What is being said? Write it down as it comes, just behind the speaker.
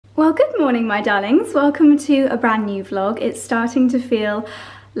Well, good morning, my darlings. Welcome to a brand new vlog. It's starting to feel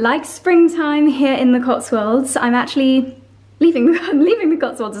like springtime here in the Cotswolds. I'm actually leaving the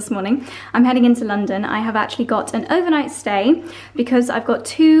Cotswolds this morning. I'm heading into London. I have actually got an overnight stay because I've got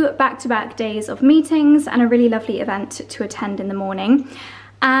 2 back-to-back days of meetings and a really lovely event to attend in the morning.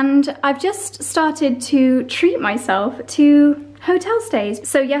 And I've just started to treat myself to hotel stays.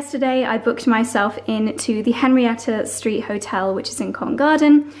 So yesterday I booked myself into the Henrietta Street Hotel, which is in Covent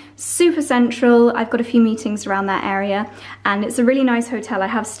Garden, super central. I've got a few meetings around that area and it's a really nice hotel. I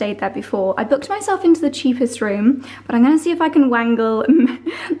have stayed there before. I booked myself into the cheapest room, but I'm gonna see if I can wangle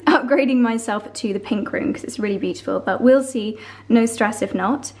upgrading myself to the pink room because it's really beautiful, but we'll see. No stress if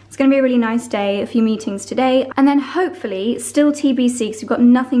not. It's gonna be a really nice day, a few meetings today, and then hopefully, still TBC because we've got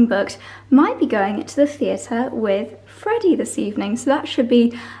nothing booked, might be going to the theatre with Freddie this evening, so that should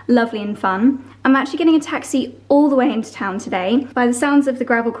be lovely and fun. I'm actually getting a taxi all the way into town today. By the sounds of the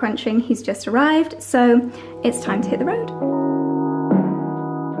gravel crunching, he's just arrived, so it's time to hit the road.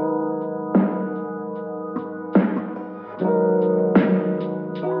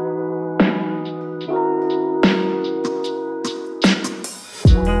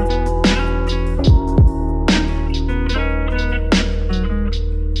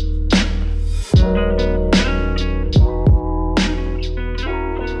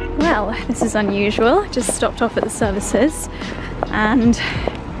 This is unusual. Just stopped off at the services and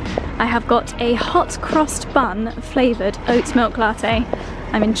I have got a hot crossed bun flavoured oat milk latte.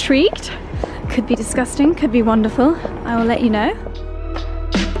 I'm intrigued. Could be disgusting, could be wonderful. I will let you know.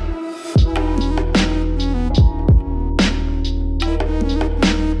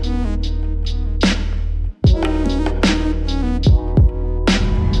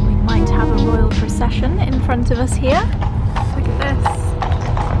 We might have a royal procession in front of us here. Look at this.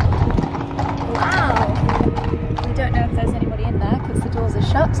 I don't know if there's anybody in there because the doors are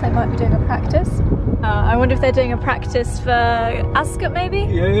shut. They might be doing a practice. I wonder if they're doing a practice for Ascot maybe?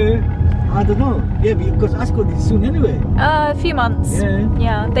 Yeah, I don't know. Yeah, because Ascot is soon anyway. A few months.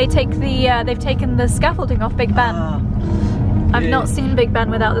 Yeah, they take the they've taken the scaffolding off Big Ben. I've not seen Big Ben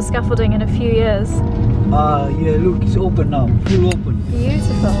without the scaffolding in a few years. Yeah, look, it's open now, full open.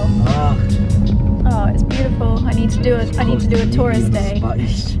 Beautiful. Oh, it's beautiful. I need to do a tourist day.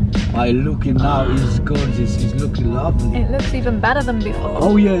 By looking now is gorgeous. It's looking lovely. It looks even better than before.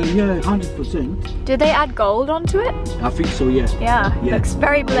 Oh yeah, 100%. Did they add gold onto it? I think so, yeah. Yeah, it looks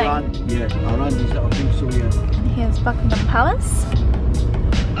very bling. Around this, I think so, yeah. And here's Buckingham Palace.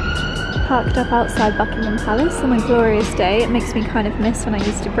 Parked up outside Buckingham Palace on a glorious day. It makes me kind of miss when I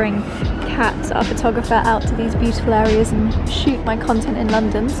used to bring Kat, our photographer, out to these beautiful areas and shoot my content in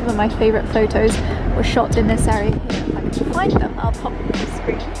London. Some of my favourite photos were shot in this area here. If I can find them, I'll pop them on the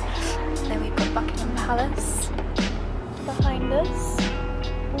screen. Then we've got Buckingham Palace behind us.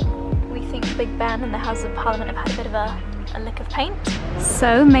 We think Big Ben and the House of Parliament have had a bit of a lick of paint.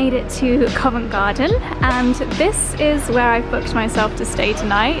 So made it to Covent Garden, and this is where I've booked myself to stay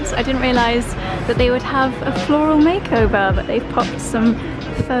tonight. I didn't realise that they would have a floral makeover, but they've popped some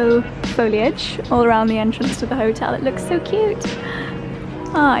faux foliage all around the entrance to the hotel. It looks so cute.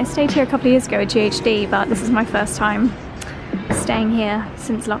 I stayed here a couple of years ago at GHD, but this is my first time staying here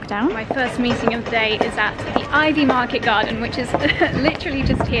since lockdown. My first meeting of the day is at the Ivy Market Garden, which is literally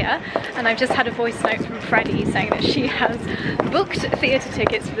just here, and I've just had a voice note from Freddie saying that she has booked theatre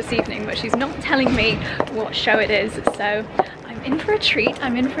tickets for this evening, but she's not telling me what show it is, so I'm in for a treat.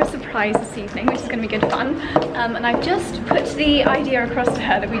 I'm in for a surprise this evening, which is going to be good fun, and I've just put the idea across to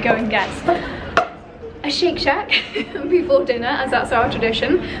her that we go and get a Shake Shack before dinner, as that's our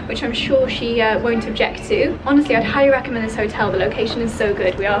tradition, which I'm sure she won't object to. Honestly, I'd highly recommend this hotel. The location is so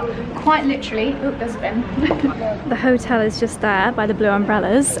good. We are quite literally, oh, there's a bin. The hotel is just there by the blue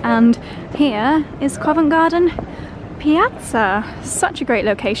umbrellas, and here is Covent Garden Piazza. Such a great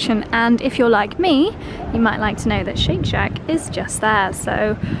location, and if you're like me, you might like to know that Shake Shack is just there,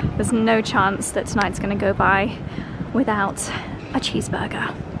 so there's no chance that tonight's going to go by without a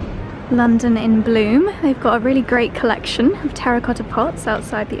cheeseburger. London in bloom. They've got a really great collection of terracotta pots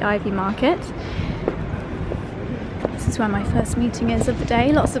outside the Ivy Market. This is where my first meeting is of the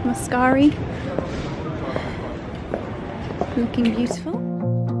day. Lots of mascara. Looking beautiful.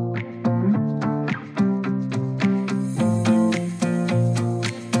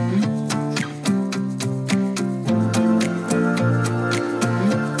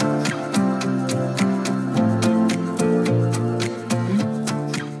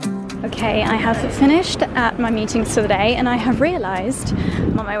 Okay, I have finished at my meetings for the day and I have realised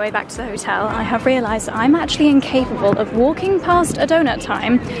I'm on my way back to the hotel and I have realised that I'm actually incapable of walking past a donut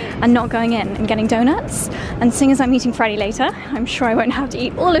time and not going in and getting donuts. And seeing as I'm meeting Freddie later, I'm sure I won't have to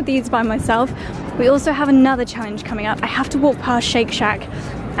eat all of these by myself. We also have another challenge coming up. I have to walk past Shake Shack,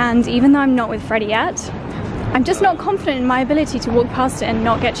 and even though I'm not with Freddie yet, I'm just not confident in my ability to walk past it and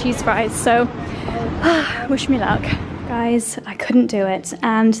not get cheese fries, so wish me luck. Guys, I couldn't do it,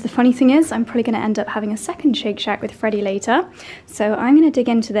 and the funny thing is I'm probably going to end up having a second Shake Shack with Freddie later, so I'm going to dig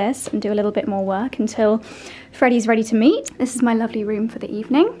into this and do a little bit more work until Freddie's ready to meet. This is my lovely room for the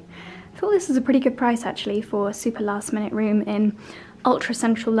evening. I thought this was a pretty good price actually for a super last minute room in ultra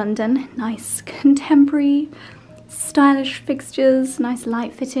central London. Nice contemporary, stylish fixtures, nice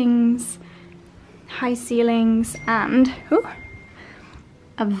light fittings, high ceilings, and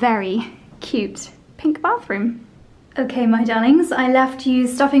a very cute pink bathroom. Okay, my darlings, I left you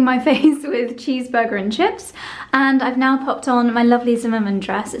stuffing my face with cheeseburger and chips, and I've now popped on my lovely Zimmermann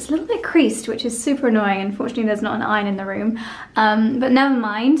dress. It's a little bit creased, which is super annoying. Unfortunately, there's not an iron in the room, but never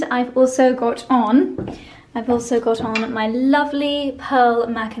mind. I've also got on my lovely pearl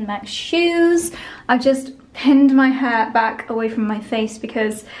Mac & Mac shoes. I've just pinned my hair back away from my face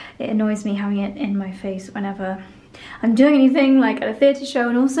because it annoys me having it in my face whenever I'm doing anything, like at a theatre show,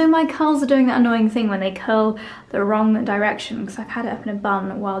 and also my curls are doing that annoying thing when they curl the wrong direction because I've had it up in a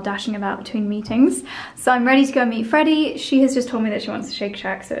bun while dashing about between meetings. So I'm ready to go meet Freddie. She has just told me that she wants a Shake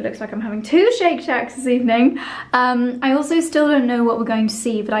Shack, so it looks like I'm having 2 Shake Shacks this evening. I also still don't know what we're going to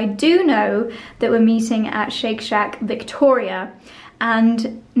see, but I do know that we're meeting at Shake Shack Victoria.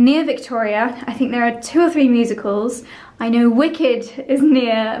 And near Victoria, I think there are 2 or 3 musicals. I know Wicked is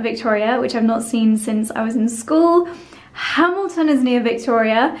near Victoria, which I've not seen since I was in school. Hamilton is near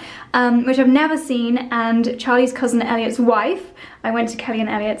Victoria, which I've never seen, and Charlie's cousin Elliot's wife. I went to Kelly and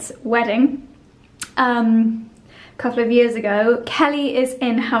Elliot's wedding a couple of years ago. Kelly is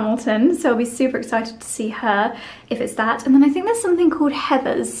in Hamilton, so I'll be super excited to see her if it's that. And then I think there's something called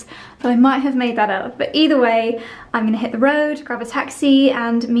Heather's, but I might have made that up. But either way, I'm gonna hit the road, grab a taxi,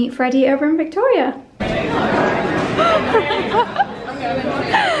 and meet Freddie over in Victoria.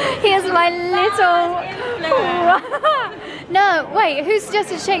 Here's my little... No, wait, who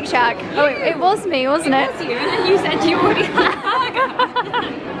suggested Shake Shack? Oh, it was me, wasn't it? It was you, and then you said you already had a burger.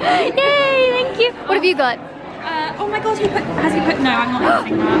 Yay, thank you. What have you got? Oh my god, has he put, no, I'm not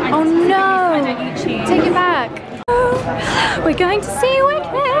eating that. Oh no. I don't eat cheese. Take it back. We're going to see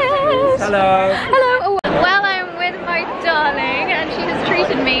Wicked. Hello. Hello. Oh, well, I'm with my darling, and she has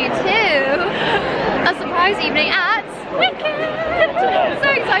treated me to a surprise evening at Wicked. So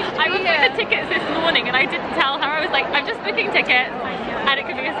excited to be here. I booked the tickets this morning, and I didn't tell her. I was like, I'm just booking tickets, and it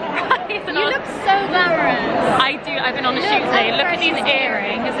could be a surprise. And you look so glamorous. I do. I've been on a shoot today. Look at these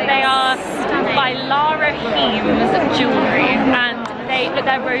earrings. They are by Lara Heem's jewellery, and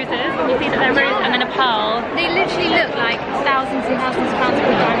they're roses. You see that they're roses and then a pearl. They literally look like thousands and thousands of pounds of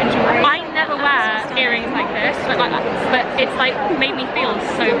diamond jewellery. I never wear earrings like this, but it's like made me feel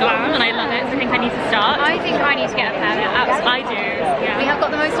so glam, and I love it. So I think I need to start. I think I need to get a pair. Absolutely. I do. Yeah. We have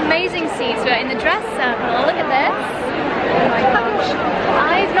got the most amazing seats. We're in the dress circle. Look at this. Oh my gosh.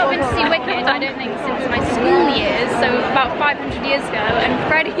 I've not been to see Wicked, I don't think, since my school years, so about 500 years ago, and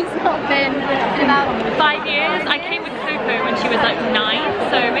Freddie's not been in about 5 years. I came with Coco when she was like 9,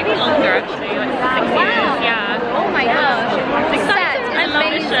 so maybe longer actually, like 6 years. Yeah. Oh my gosh. Excited. I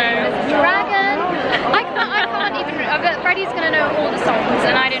love the show. There's a dragon. I can't even. But Freddie's gonna know all the songs,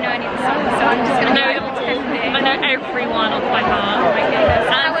 and I don't know any of the songs, so I'm just gonna know them all. I know everyone off by heart. Oh my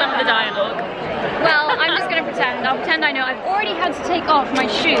goodness. And some of the dialogue. Well, I'm just gonna pretend. I'll pretend I know. I've already had to take off my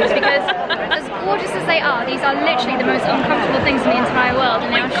shoes because, as gorgeous as they are, these are literally the most uncomfortable things in the entire world,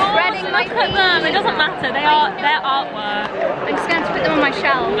 and they are shredding my feet. It doesn't matter. They're artwork. I'm just going to put them on my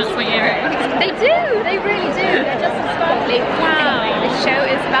shelves. That's my earrings. They do. They really do. They're just as sparkly. Wow. Anyway, the show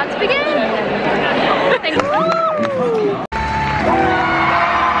is about to begin. Thank you.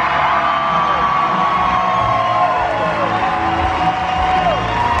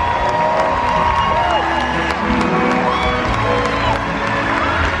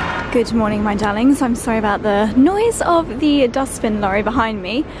 Good morning, my darlings. I'm sorry about the noise of the dustbin lorry behind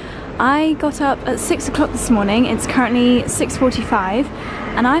me. I got up at 6 o'clock this morning. It's currently 6:45,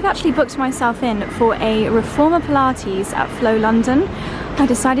 and I've actually booked myself in for a Reformer Pilates at Flow London. I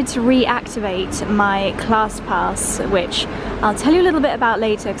decided to reactivate my class pass, which I'll tell you a little bit about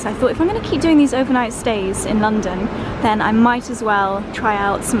later, because I thought if I'm going to keep doing these overnight stays in London, then I might as well try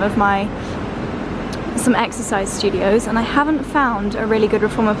out some exercise studios, and I haven't found a really good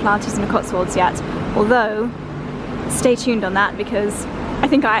Reformer Pilates in the Cotswolds yet, although stay tuned on that because I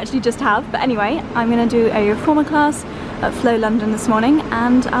think I actually just have. But anyway, I'm going to do a Reformer class at Flow London this morning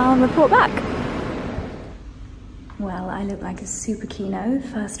and I'll report back. Well, I look like a super kino,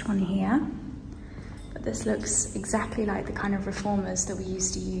 first one here. But this looks exactly like the kind of reformers that we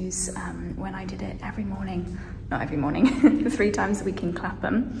used to use when I did it every morning. Not every morning, 3 times a week in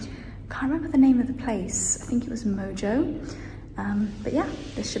Clapham. Can't remember the name of the place. I think it was Mojo. But yeah,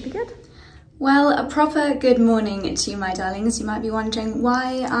 this should be good. Well, a proper good morning to you, my darlings. You might be wondering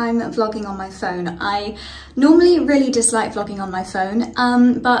why I'm vlogging on my phone. I normally really dislike vlogging on my phone,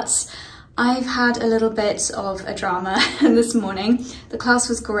 but I've had a little bit of a drama this morning. The class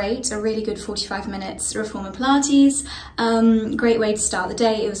was great, a really good 45 minutes reformer Pilates. Great way to start the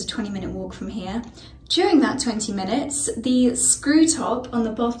day. It was a 20-minute walk from here. During that 20 minutes, the screw top on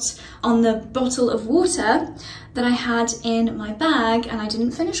the bottle of water that I had in my bag, and I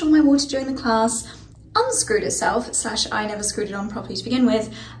didn't finish all my water during the class, unscrewed itself, / I never screwed it on properly to begin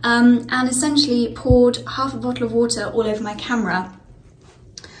with, and essentially poured half a bottle of water all over my camera.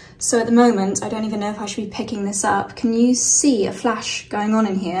 So at the moment, I don't even know if I should be picking this up. Can you see a flash going on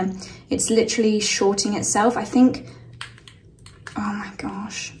in here? It's literally shorting itself. I think, oh my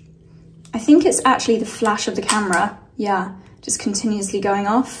gosh. I think it's actually the flash of the camera. Yeah, just continuously going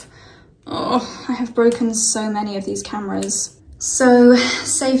off. Oh, I have broken so many of these cameras. So,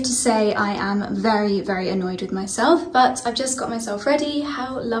 safe to say I am very, very annoyed with myself, but I've just got myself ready.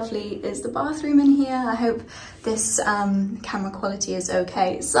 How lovely is the bathroom in here? I hope this camera quality is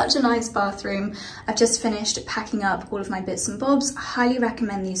okay. It's such a nice bathroom. I've just finished packing up all of my bits and bobs. I highly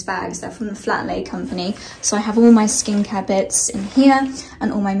recommend these bags. They're from the Flat Lay company. So I have all my skincare bits in here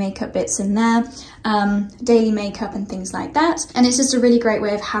and all my makeup bits in there, daily makeup and things like that. And it's just a really great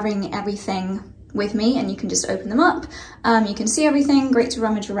way of having everything with me, and you can just open them up. You can see everything, great to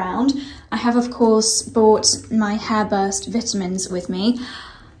rummage around. I have, of course, bought my Hairburst vitamins with me.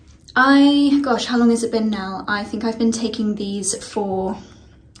 Gosh, how long has it been now? I think I've been taking these for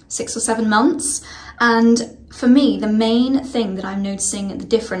 6 or 7 months. And for me, the main thing that I'm noticing the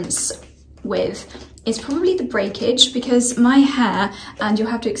difference with is probably the breakage, because my hair, and you'll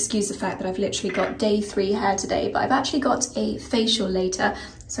have to excuse the fact that I've literally got day 3 hair today, but I've actually got a facial later,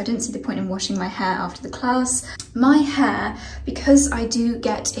 so I didn't see the point in washing my hair after the class. My hair, because I do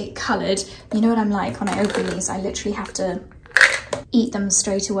get it coloured, you know what I'm like when I open these, I literally have to eat them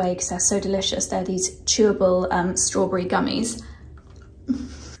straight away because they're so delicious. They're these chewable strawberry gummies.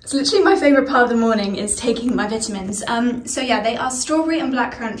 So literally my favourite part of the morning is taking my vitamins. So yeah, they are strawberry and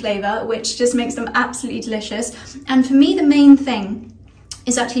blackcurrant flavour, which just makes them absolutely delicious. And for me, the main thing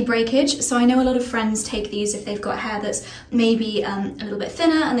is actually breakage. So I know a lot of friends take these if they've got hair that's maybe a little bit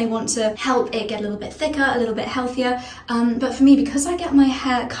thinner and they want to help it get a little bit thicker, a little bit healthier. But for me, because I get my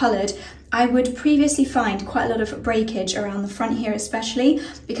hair coloured, I would previously find quite a lot of breakage around the front here, especially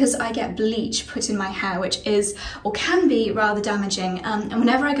because I get bleach put in my hair, which is, or can be, rather damaging. And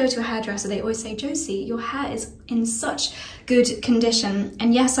whenever I go to a hairdresser, they always say, Josie, your hair is in such good condition.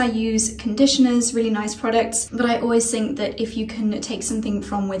 And yes, I use conditioners, really nice products, but I always think that if you can take something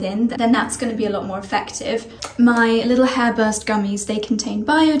from within, then that's going to be a lot more effective. My little Hairburst gummies, they contain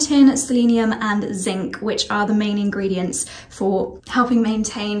biotin, selenium, and zinc, which are the main ingredients for helping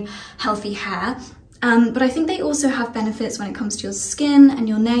maintain healthy hair. But I think they also have benefits when it comes to your skin and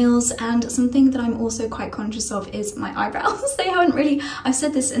your nails, and something that I'm also quite conscious of is my eyebrows. They haven't really, I've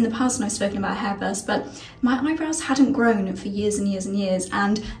said this in the past when I've spoken about Hairburst, but my eyebrows hadn't grown for years and years and years,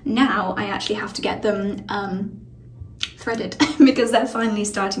 and now I actually have to get them threaded because they're finally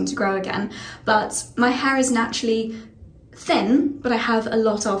starting to grow again. But my hair is naturally thin, but I have a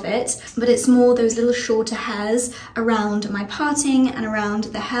lot of it, but it's more those little shorter hairs around my parting and around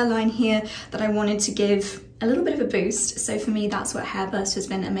the hairline here that I wanted to give a little bit of a boost. So for me, that's what Hairburst has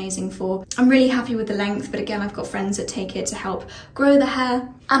been amazing for. I'm really happy with the length, but again, I've got friends that take it to help grow the hair.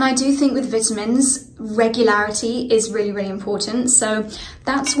 And I do think with vitamins, regularity is really, really important. So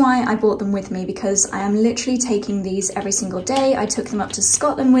that's why I bought them with me, because I am literally taking these every single day. I took them up to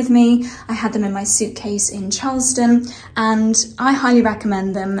Scotland with me. I had them in my suitcase in Charleston, and I highly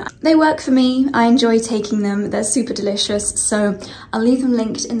recommend them. They work for me. I enjoy taking them. They're super delicious. So I'll leave them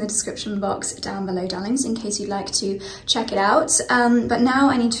linked in the description box down below, darlings, in case you'd like to check it out. But now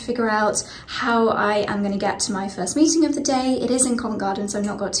I need to figure out how I am going to get to my first meeting of the day. It is in Covent Garden, so I've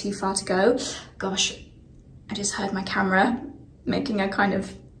not got too far to go. Gosh, I just heard my camera making a kind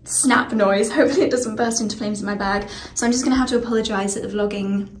of snap noise. Hopefully it doesn't burst into flames in my bag. So I'm just going to have to apologise that the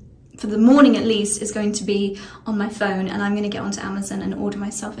vlogging, for the morning at least, is going to be on my phone, and I'm going to get onto Amazon and order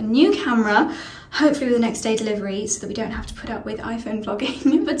myself a new camera, hopefully with the next day delivery, so that we don't have to put up with iPhone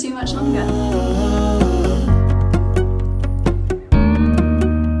vlogging for too much longer.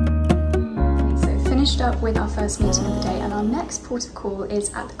 finished up with our first meeting of the day, and our next port of call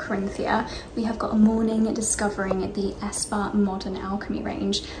is at the Corinthia. We have got a morning discovering the Espa Modern Alchemy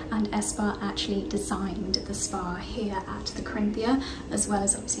range, and Espa actually designed the spa here at the Corinthia, as well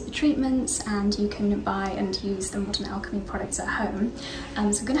as obviously the treatments, and you can buy and use the Modern Alchemy products at home. So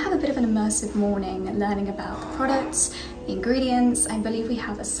I'm going to have a bit of an immersive morning learning about the products, the ingredients. I believe we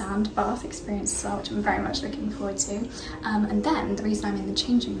have a sound bath experience as well, which I'm very much looking forward to. And then the reason I'm in the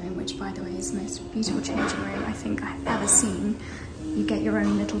changing room, which by the way is the most beautiful changing room I think I've ever seen. You get your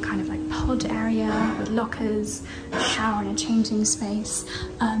own little kind of like pod area with lockers, a shower and a changing space.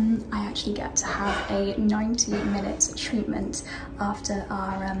 I actually get to have a 90-minute treatment after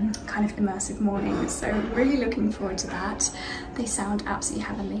our kind of immersive morning, so really looking forward to that. They sound absolutely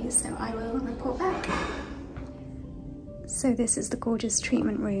heavenly, so I will report back. So this is the gorgeous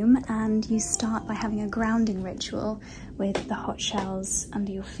treatment room, and you start by having a grounding ritual with the hot shells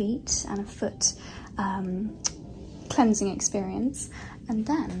under your feet and a foot cleansing experience. And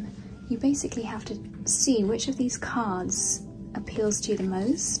then you basically have to see which of these cards appeals to you the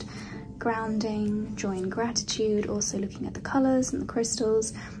most. Grounding, joy and gratitude, also looking at the colours and the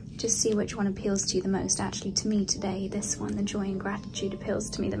crystals. Just see which one appeals to you the most. Actually, to me today, this one, the joy and gratitude, appeals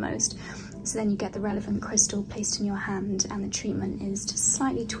to me the most. So then you get the relevant crystal placed in your hand, and the treatment is just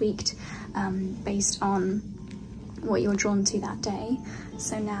slightly tweaked based on what you're drawn to that day.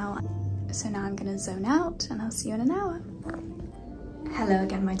 So now I'm gonna zone out, and I'll see you in an hour. Hello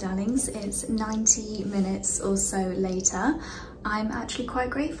again, my darlings. It's 90 minutes or so later. I'm actually quite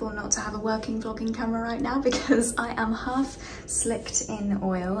grateful not to have a working vlogging camera right now, because I am half slicked in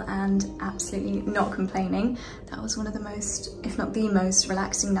oil and absolutely not complaining. That was one of the most, if not the most,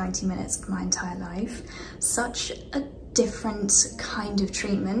 relaxing 90 minutes of my entire life. Such a different kind of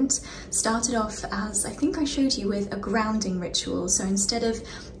treatment. Started off as, I think I showed you, with a grounding ritual. So instead of,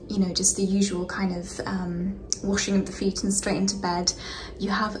 you know, just the usual kind of washing of the feet and straight into bed, you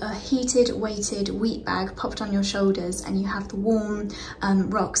have a heated, weighted wheat bag popped on your shoulders, and you have the warm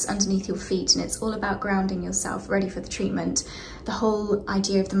rocks underneath your feet, and it's all about grounding yourself, ready for the treatment. The whole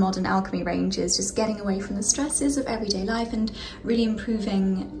idea of the Modern Alchemy range is just getting away from the stresses of everyday life and really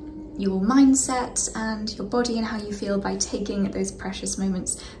improving your mindset and your body and how you feel by taking those precious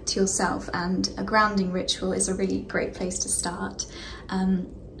moments to yourself, and a grounding ritual is a really great place to start.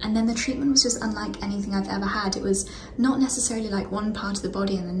 And then the treatment was just unlike anything I've ever had. It was not necessarily like one part of the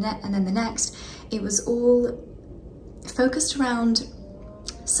body and then the next. It was all focused around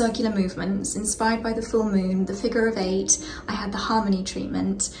circular movements, inspired by the full moon, the figure of 8. I had the harmony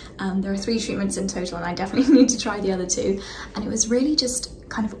treatment. There are 3 treatments in total, and I definitely need to try the other 2. And it was really just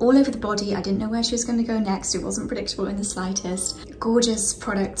kind of all over the body. I didn't know where she was going to go next. It wasn't predictable in the slightest. Gorgeous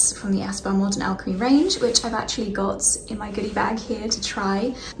products from the Espa Modern Alchemy range, which I've actually got in my goodie bag here to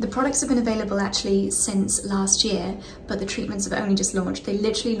try. The products have been available actually since last year, but the treatments have only just launched. They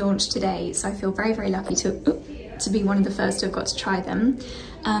literally launched today, so I feel very, very lucky to be one of the first to have got to try them.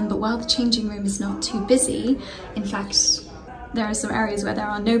 But while the changing room is not too busy, in fact, there are some areas where there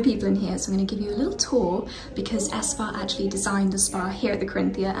are no people in here, so I'm going to give you a little tour, because Espa actually designed the spa here at the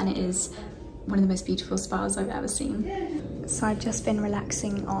Corinthia, and it is one of the most beautiful spas I've ever seen. So I've just been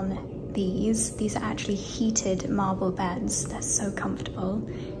relaxing on these. These are actually heated marble beds. They're so comfortable.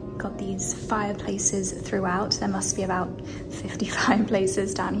 Got these fireplaces throughout. There must be about 50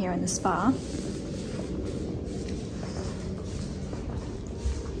 fireplaces down here in the spa.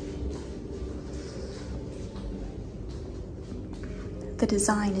 The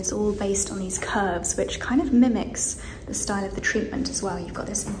design is all based on these curves, which kind of mimics the style of the treatment as well. You've got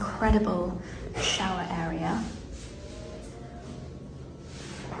this incredible shower area.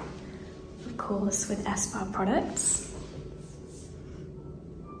 Of course, with Espa products.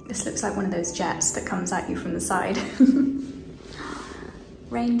 This looks like one of those jets that comes at you from the side.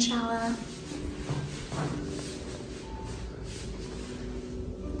 Rain shower.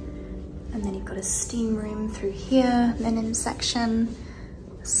 And then you've got a steam room through here, linen section.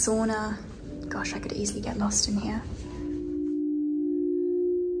 Sauna. Gosh, I could easily get lost in here.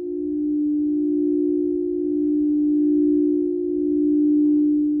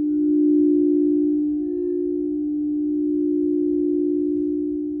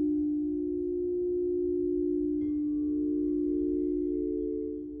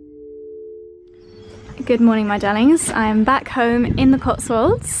 Good morning, my darlings. I am back home in the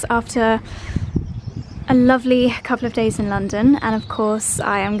Cotswolds after a lovely couple of days in London, and of course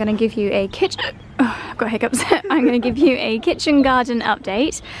I am going to give you a I've got hiccups. I'm going to give you a kitchen garden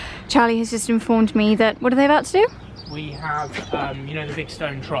update. Charlie has just informed me that, what are they about to do? We have, you know, the big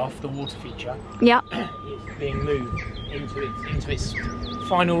stone trough, the water feature. Yeah. It's being moved into its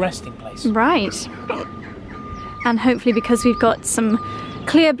final resting place. Right. And hopefully, because we've got some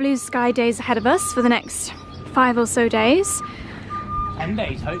clear blue sky days ahead of us for the next 5 or so days. 10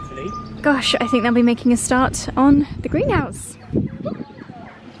 days, hopefully. Gosh, I think they'll be making a start on the greenhouse.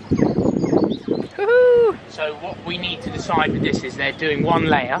 Woohoo! So what we need to decide with this is they're doing one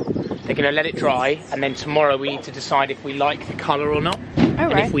layer, they're going to let it dry, and then tomorrow we need to decide if we like the colour or not.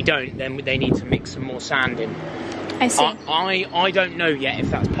 And if we don't, then they need to mix some more sand in. I see. I don't know yet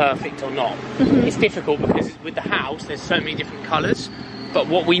if that's perfect or not. It's difficult because with the house there's so many different colours, but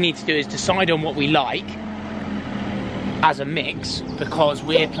what we need to do is decide on what we like as a mix, because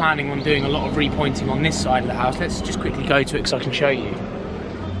we're planning on doing a lot of repointing on this side of the house. Let's just quickly go to it so I can show you.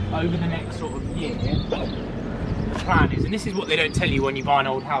 Over the next sort of year, the plan is, and this is what they don't tell you when you buy an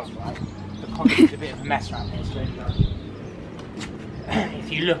old house, right? Because it's a bit of a mess around here. So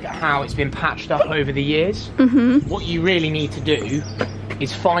if you look at how it's been patched up over the years, what you really need to do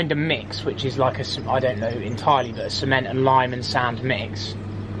is find a mix, which is like a, I don't know entirely, but a cement and lime and sand mix,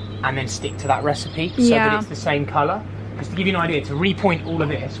 and then stick to that recipe so that it's the same colour. Because to give you an idea, to repoint all of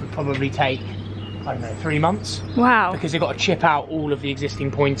this would probably take, I don't know, 3 months. Wow. Because they've got to chip out all of the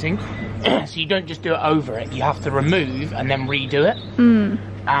existing pointing. So you don't just do it over it, you have to remove and then redo it.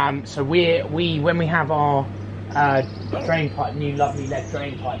 So when we have our drain pipe, new lovely lead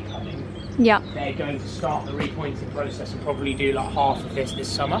drain pipe coming, they're going to start the repointing process and probably do like half of this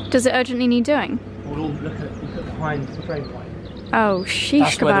summer. Does it urgently need doing? We'll all look at behind the drain pipe. Oh, sheesh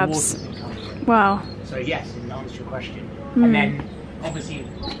That's kebabs. where the water comes from. Wow. So yes, in answer to your question. And then obviously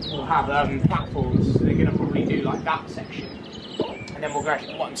we'll have platforms, so they're going to probably do like that section. And then we'll go,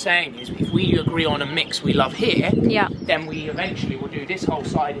 what I'm saying is, if we agree on a mix we love here, then we eventually will do this whole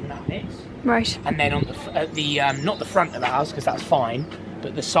side in that mix. Right. And then on the not the front of the house, because that's fine,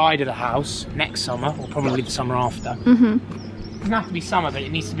 but the side of the house next summer, or probably the summer after. It doesn't have to be summer, but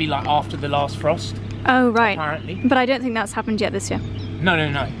it needs to be like after the last frost. Oh, right. Apparently. But I don't think that's happened yet this year. No.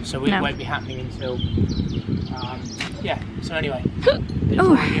 So it won't be happening until... yeah, so anyway, bit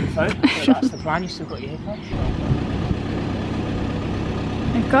of info, so that's the plan. You still got your earphones?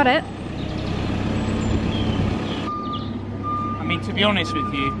 I've got it. I mean, to be honest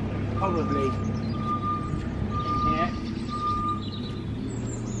with you, probably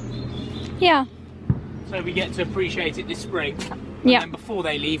Yeah. So we get to appreciate it this spring. And then before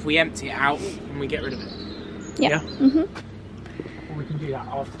they leave, we empty it out and we get rid of it. Yeah? Or we can do that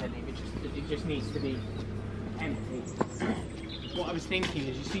after they leave. It just needs to be empty. What I was thinking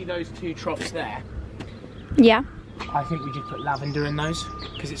is, you see those 2 troughs there? Yeah. I think we just put lavender in those,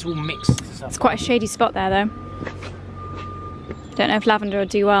 because it's all mixed stuff. It's quite a shady spot there though. Don't know if lavender will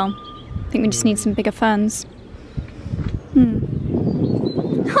do well. I think we just need some bigger ferns.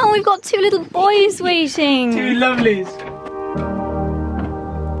 Oh, we've got 2 little boys waiting. 2 lovelies.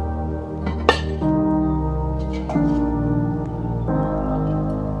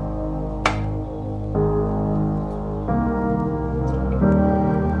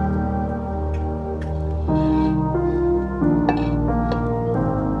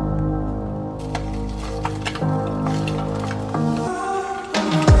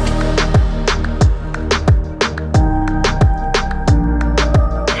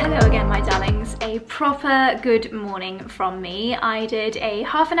 Proper good morning from me. I did a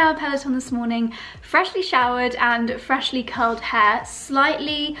half-an-hour Peloton this morning, freshly showered and freshly curled hair,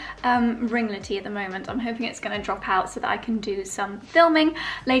 slightly ringlety at the moment. I'm hoping it's going to drop out so that I can do some filming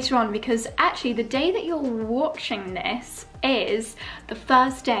later on, because actually the day that you're watching this is the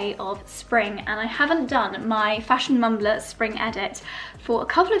first day of spring, and I haven't done my Fashion Mumblr spring edit for a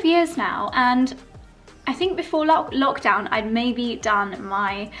couple of years now, and I think before lockdown I'd maybe done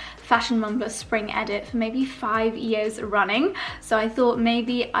my Fashion Mumblr spring edit for maybe 5 years running, so I thought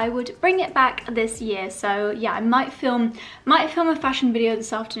maybe I would bring it back this year. So yeah, I might film a fashion video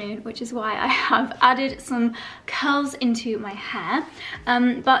this afternoon, which is why I have added some curls into my hair.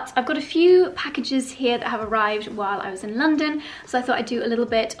 But I've got a few packages here that have arrived while I was in London, so I thought I'd do a little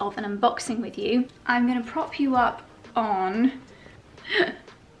bit of an unboxing with you. I'm going to prop you up on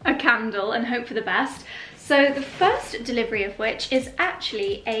a candle and hope for the best. So the first delivery of which is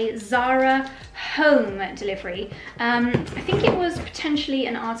actually a ZARA home delivery. I think it was potentially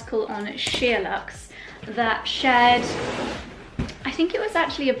an article on Sheerlux that shared, I think it was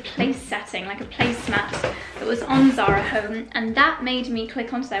actually a place setting, like a placemat that was on ZARA Home, and that made me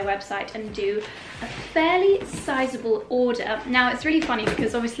click onto their website and do a fairly sizable order. Now it's really funny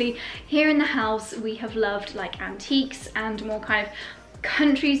because obviously here in the house we have loved like antiques and more kind of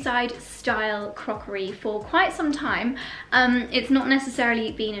countryside style crockery for quite some time. It's not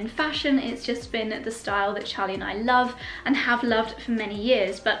necessarily been in fashion, it's just been the style that Charlie and I love and have loved for many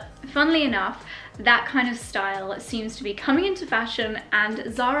years. But funnily enough, that kind of style seems to be coming into fashion,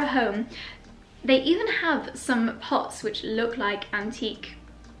 and Zara Home, they even have some pots which look like antique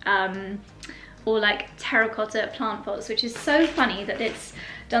or like terracotta plant pots, which is so funny that it's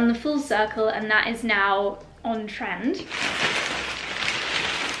done the full circle and that is now on trend.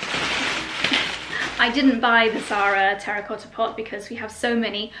 I didn't buy the ZARA terracotta pot because we have so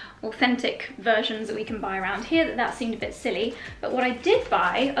many authentic versions that we can buy around here that seemed a bit silly. But what I did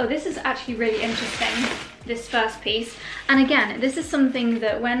buy, oh, this is actually really interesting, this first piece. And again, this is something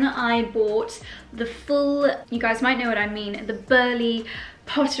that when I bought the full, you guys might know what I mean, the Burley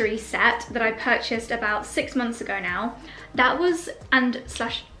pottery set that I purchased about 6 months ago now, that was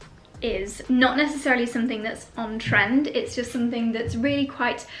is not necessarily something that's on trend. It's just something that's really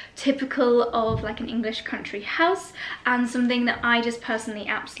quite typical of like an English country house, and something that I just personally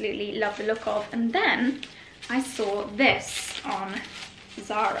absolutely love the look of. And then I saw this on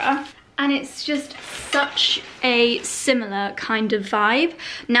ZARA, and it's just such a similar kind of vibe.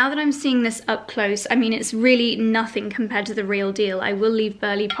 Now that I'm seeing this up close, I mean, it's really nothing compared to the real deal. I will leave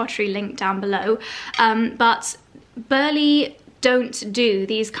Burley Pottery link down below, but Burley don't do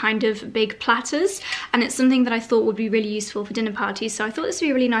these kind of big platters, and it's something that I thought would be really useful for dinner parties, so I thought this would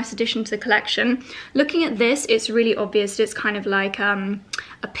be a really nice addition to the collection. Looking at this, it's really obvious it's kind of like a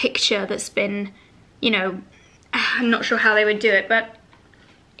picture that's been, you know, I'm not sure how they would do it, but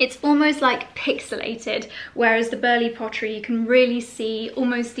it's almost like pixelated, whereas the Burley pottery, you can really see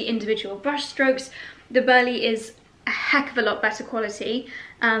almost the individual brush strokes. The Burley is a heck of a lot better quality,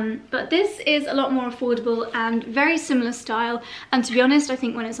 but this is a lot more affordable and very similar style, and to be honest, I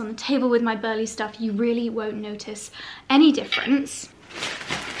think when it's on the table with my Burley stuff, you really won't notice any difference.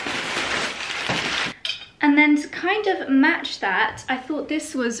 And then to kind of match that, I thought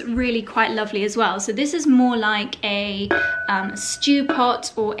this was really quite lovely as well. So this is more like a stew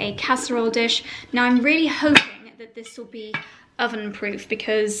pot or a casserole dish. Now I'm really hoping that this will be oven proof,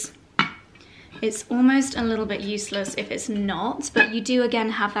 because it's almost a little bit useless if it's not, but you do again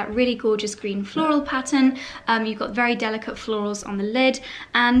have that really gorgeous green floral pattern. You've got very delicate florals on the lid,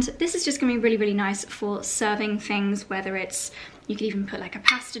 and this is just gonna be really, really nice for serving things, whether it's, you could even put like a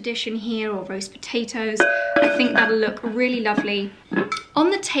pasta dish in here or roast potatoes. I think that'll look really lovely on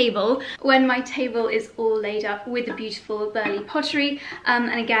the table when my table is all laid up with the beautiful Burley pottery.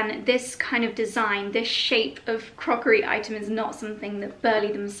 And again, this kind of design, this shape of crockery item is not something that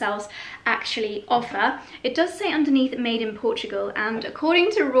Burley themselves actually offer. It does say underneath made in Portugal, and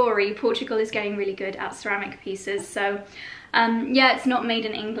according to Rory, Portugal is getting really good at ceramic pieces. So yeah, it's not made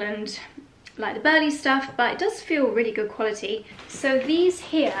in England like the Burley stuff, but it does feel really good quality. So these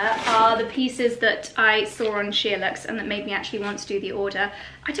here are the pieces that I saw on Sheerlux and that made me actually want to do the order.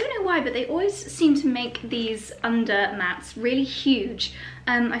 I don't know why, but they always seem to make these under mats really huge.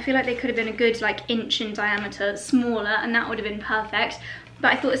 I feel like they could have been a good like inch in diameter smaller, and that would have been perfect.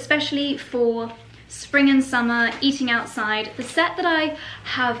 But I thought especially for spring and summer, eating outside, the set that I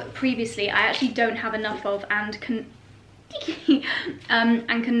have previously, I actually don't have enough of, and can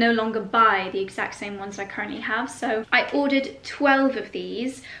no longer buy the exact same ones I currently have. So I ordered 12 of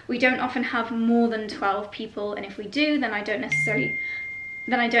these. We don't often have more than 12 people, and if we do, then I don't necessarily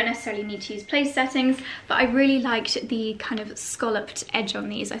need to use place settings. But I really liked the kind of scalloped edge on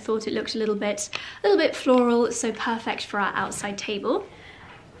these. I thought it looked a little bit floral, so perfect for our outside table.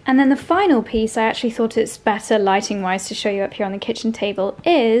 And then the final piece, I actually thought it's better lighting wise to show you up here on the kitchen table,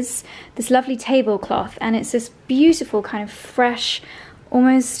 is this lovely tablecloth, and it's this beautiful kind of fresh,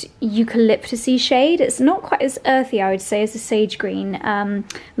 almost eucalyptus-y shade. It's not quite as earthy, I would say, as the sage green, a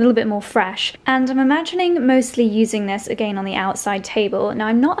little bit more fresh. And I'm imagining mostly using this again on the outside table. Now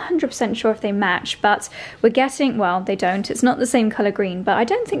I'm not 100% sure if they match, but we're getting, well, they don't. It's not the same color green, but I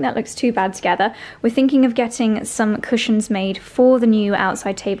don't think that looks too bad together. We're thinking of getting some cushions made for the new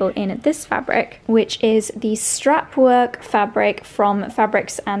outside table in this fabric, which is the strapwork fabric from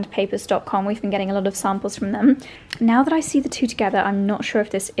fabricsandpapers.com. We've been getting a lot of samples from them. Now that I see the two together, I'm not sure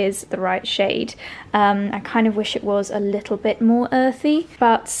if this is the right shade. I kind of wish it was a little bit more earthy,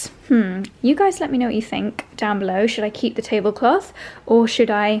 but you guys let me know what you think down below. Should I keep the tablecloth, or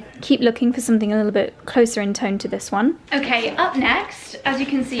should I keep looking for something a little bit closer in tone to this one? Okay, up next, as you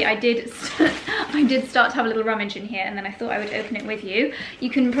can see, I did start to have a little rummage in here, and then I thought I would open it with you.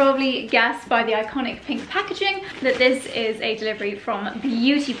 You can probably guess by the iconic pink packaging that this is a delivery from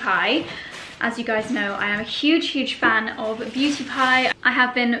Beauty Pie. As you guys know, I am a huge fan of Beauty Pie. I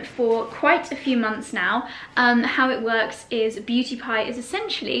have been for quite a few months now. How it works is Beauty Pie is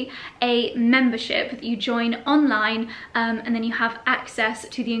essentially a membership that you join online, and then you have access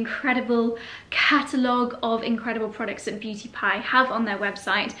to the incredible catalogue of incredible products that Beauty Pie have on their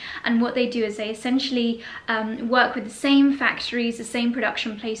website. And what they do is they essentially work with the same factories, the same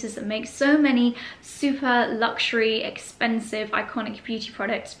production places that make so many super luxury, expensive, iconic beauty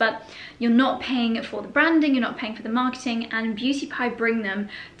products, but you're not paying for the branding, you're not paying for the marketing, and Beauty Pie bring them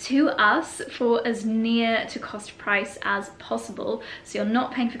to us for as near to cost price as possible. So you're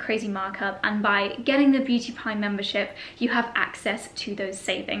not paying for crazy markup, and by getting the Beauty Pie membership, you have access to those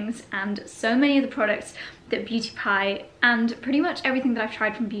savings. And so many of the products that Beauty Pie, and pretty much everything that I've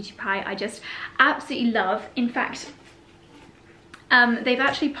tried from Beauty Pie, I just absolutely love. In fact, they've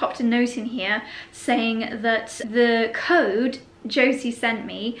actually popped a note in here saying that the code Josie sent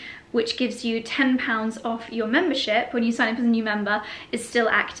me, which gives you £10 off your membership when you sign up as a new member, is still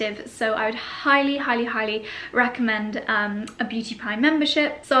active. So I would highly, highly, highly recommend a Beauty Pie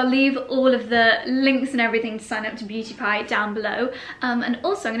membership. So I'll leave all of the links and everything to sign up to Beauty Pie down below. And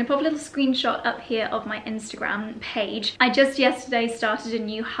also I'm gonna pop a little screenshot up here of my Instagram page. I just yesterday started a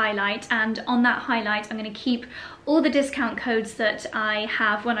new highlight, and on that highlight I'm gonna keep all the discount codes that I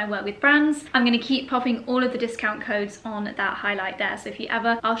have when I work with brands. I'm going to keep popping all of the discount codes on that highlight there. So if you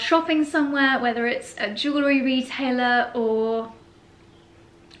ever are shopping somewhere, whether it's a jewellery retailer or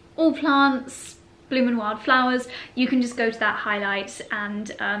All Plants, Bloom and Wildflowers, you can just go to that highlight and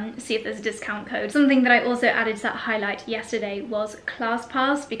see if there's a discount code. Something that I also added to that highlight yesterday was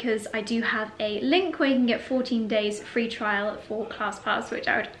ClassPass, because I do have a link where you can get 14 days free trial for ClassPass, which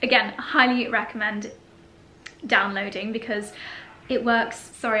I would, again, highly recommend downloading because it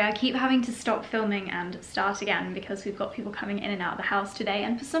works. Sorry, I keep having to stop filming and start again because we've got people coming in and out of the house today,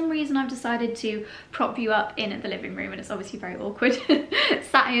 and for some reason I've decided to prop you up in the living room, and it's obviously very awkward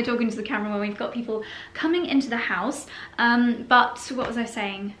sat here talking to the camera when we've got people coming into the house. But what was I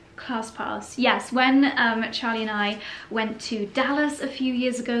saying? ClassPass. Yes, when Charlie and I went to Dallas a few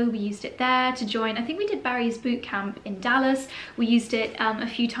years ago, we used it there to join. I think we did Barry's boot camp in Dallas. We used it a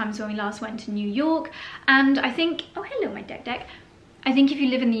few times when we last went to New York, and I think, oh hello my deck. I think if you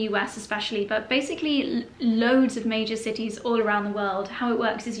live in the US especially, but basically loads of major cities all around the world, how it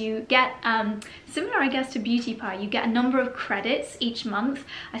works is you get, similar I guess to Beauty Pie, you get a number of credits each month.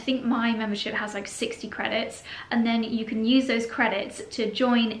 I think my membership has like 60 credits, and then you can use those credits to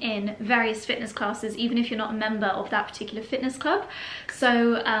join in various fitness classes, even if you're not a member of that particular fitness club.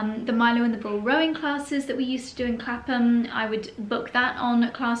 So the Milo and the Bull rowing classes that we used to do in Clapham, I would book that on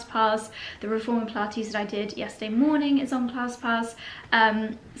ClassPass. The Reformer Pilates that I did yesterday morning is on ClassPass.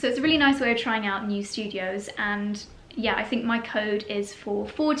 So it's a really nice way of trying out new studios, and yeah, I think my code is for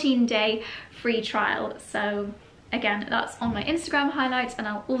 14-day free trial. So again, that's on my Instagram highlights, and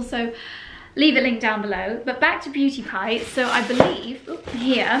I'll also leave a link down below. But back to Beauty Pie. So I believe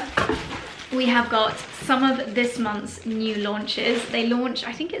here we have got some of this month's new launches. They launch,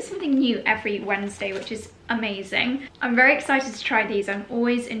 I think it's something new every Wednesday, which is amazing. I'm very excited to try these. I'm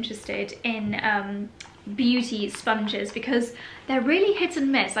always interested in beauty sponges because they're really hit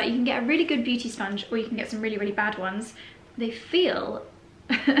and miss. Like, you can get a really good beauty sponge or you can get some really, really bad ones. They feel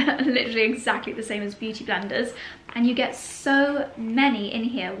literally exactly the same as beauty blenders, and you get so many in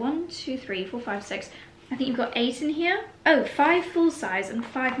here. 1, 2, 3, 4, 5, 6. I think you've got 8 in here. Oh, 5 full size and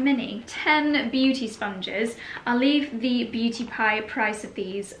 5 mini. 10 beauty sponges. I'll leave the Beauty Pie price of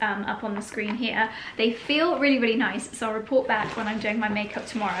these up on the screen here. They feel really, really nice, so I'll report back when I'm doing my makeup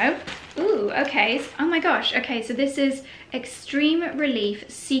tomorrow. Ooh, okay. Oh my gosh. Okay, so this is Extreme Relief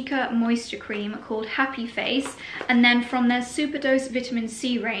Cica Moisture Cream called Happy Face. And then from their Superdose Vitamin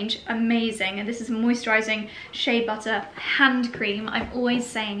C range, amazing. And this is a moisturizing shea butter hand cream. I'm always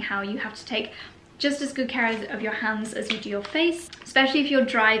saying how you have to take just as good care of your hands as you do your face, especially if you're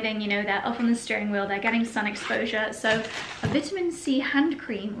driving, you know, they're up on the steering wheel, they're getting sun exposure. So a vitamin C hand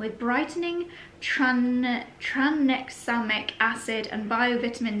cream with brightening tranexamic acid and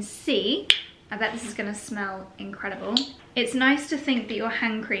biovitamin C. I bet this is gonna smell incredible. It's nice to think that your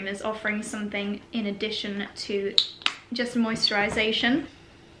hand cream is offering something in addition to just moisturization.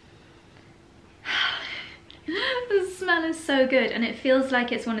 The smell is so good, and it feels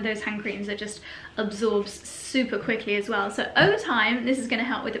like it's one of those hand creams that just absorbs super quickly as well. So over time, this is going to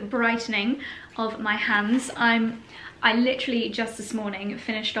help with brightening of my hands. I literally just this morning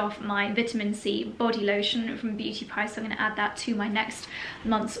finished off my vitamin C body lotion from Beauty Pie, so I'm going to add that to my next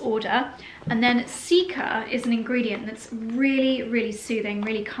month's order. And then Cica is an ingredient that's really, really soothing,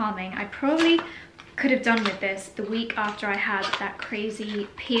 really calming. I probably could have done with this the week after I had that crazy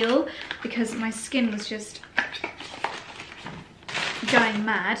peel because my skin was just going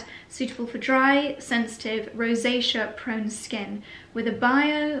mad. Suitable for dry, sensitive, rosacea-prone skin with a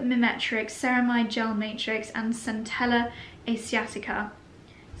biomimetic ceramide gel matrix and centella asiatica.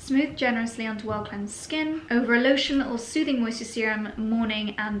 Smooth generously onto well-cleansed skin over a lotion or soothing moisture serum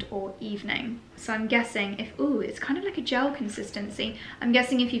morning and or evening. So I'm guessing if, ooh, it's kind of like a gel consistency. I'm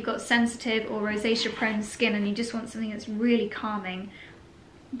guessing if you've got sensitive or rosacea-prone skin and you just want something that's really calming,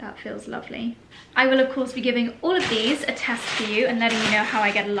 that feels lovely. I will of course be giving all of these a test for you and letting you know how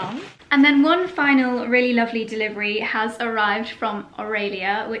I get along. And then one final really lovely delivery has arrived from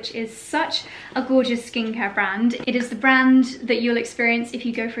Aurelia, which is such a gorgeous skincare brand. It is the brand that you'll experience if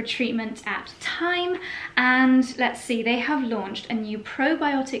you go for a treatment at Time. And let's see, they have launched a new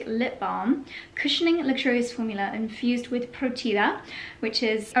probiotic lip balm, cushioning luxurious formula infused with Protida, which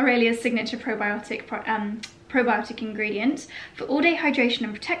is Aurelia's signature probiotic ingredient for all-day hydration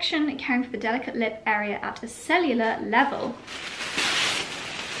and protection, caring for the delicate lip area at a cellular level.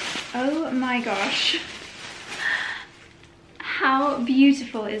 Oh my gosh. How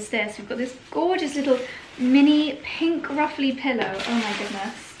beautiful is this? We've got this gorgeous little mini pink ruffly pillow. Oh my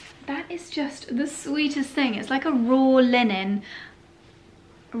goodness. That is just the sweetest thing. It's like a raw linen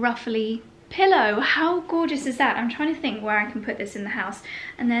ruffly pillow. How gorgeous is that? I'm trying to think where I can put this in the house.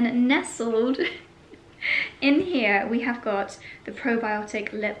 And then nestled in here we have got the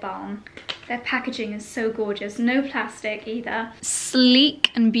probiotic lip balm. Their packaging is so gorgeous, no plastic either.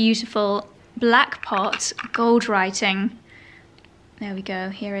 Sleek and beautiful black pot, gold writing. There we go,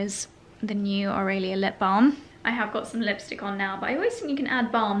 here is the new Aurelia lip balm. I have got some lipstick on now, but I always think you can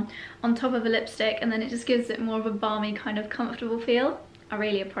add balm on top of a lipstick and then it just gives it more of a balmy kind of comfortable feel.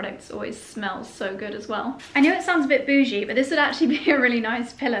 Aurelia products always smell so good as well. I know it sounds a bit bougie, but this would actually be a really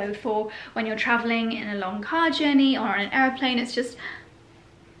nice pillow for when you're traveling in a long car journey or on an airplane. It's just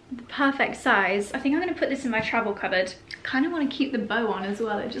the perfect size. I think I'm gonna put this in my travel cupboard. Kind of want to keep the bow on as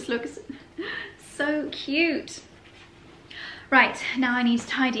well. It just looks so cute. Right, now I need to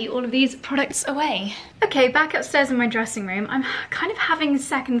tidy all of these products away. Okay, back upstairs in my dressing room. I'm kind of having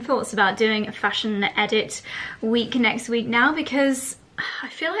second thoughts about doing a fashion edit week next week now because I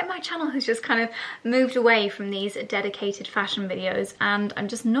feel like my channel has just kind of moved away from these dedicated fashion videos and I'm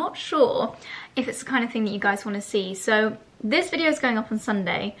just not sure if it's the kind of thing that you guys want to see. So this video is going up on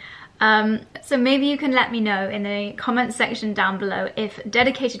Sunday. So maybe you can let me know in the comment section down below if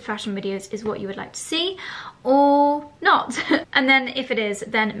dedicated fashion videos is what you would like to see or not. And then if it is,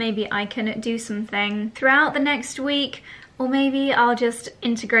 then maybe I can do something throughout the next week, or maybe I'll just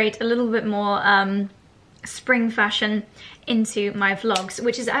integrate a little bit more spring fashion into my vlogs,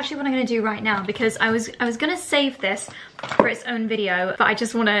 which is actually what I'm going to do right now because I was going to save this for its own video, but I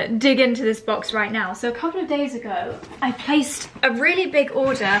just want to dig into this box right now. So a couple of days ago I placed a really big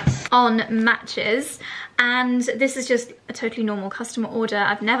order on Matches, and this is just a totally normal customer order.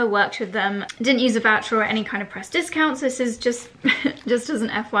 I've never worked with them, didn't use a voucher or any kind of press discounts. This is just just as an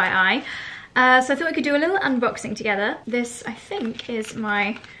FYI. So I thought we could do a little unboxing together. This I think is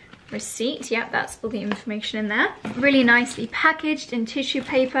my receipt. Yep, that's all the information in there. Really nicely packaged in tissue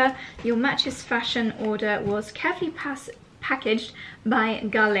paper. Your Matches fashion order was carefully packaged by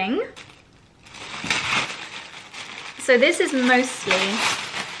Garling. So this is mostly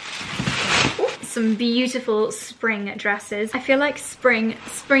some beautiful spring dresses. I feel like spring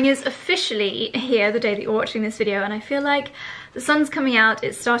is officially here the day that you're watching this video, and I feel like the sun's coming out,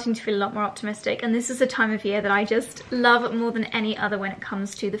 it's starting to feel a lot more optimistic, and this is a time of year that I just love more than any other when it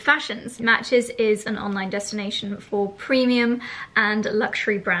comes to the fashions. Matches is an online destination for premium and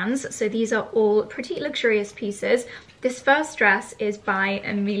luxury brands, so these are all pretty luxurious pieces. This first dress is by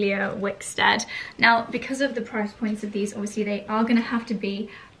Emilia Wickstead. Now, because of the price points of these, obviously they are going to have to be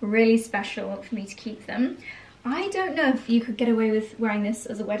really special for me to keep them. I don't know if you could get away with wearing this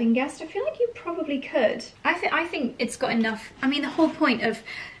as a wedding guest. I feel like you probably could. I think it's got enough. I mean, the whole point of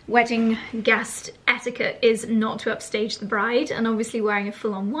wedding guest etiquette is not to upstage the bride, and obviously wearing a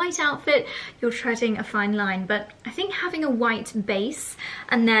full-on white outfit, you're treading a fine line, but I think having a white base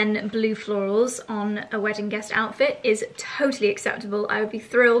and then blue florals on a wedding guest outfit is totally acceptable. I would be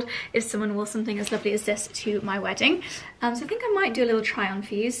thrilled if someone wore something as lovely as this to my wedding. So I think I might do a little try on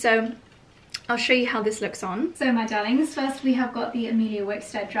for you. So I'll show you how this looks on. So my darlings, first we have got the Emilia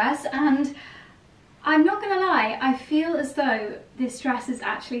Wickstead dress, and I'm not gonna lie, I feel as though this dress is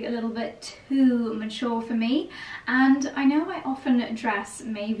actually a little bit too mature for me, and I know I often dress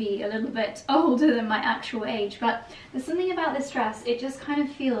maybe a little bit older than my actual age, but there's something about this dress, it just kind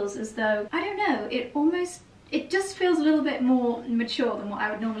of feels as though, I don't know, it it just feels a little bit more mature than what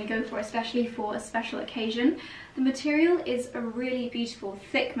I would normally go for, especially for a special occasion. The material is a really beautiful,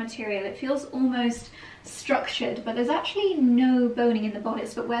 thick material. It feels almost structured, but there's actually no boning in the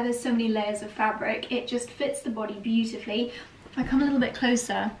bodice, but where there's so many layers of fabric, it just fits the body beautifully. If I come a little bit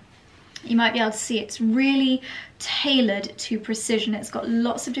closer, you might be able to see it's really tailored to precision. It's got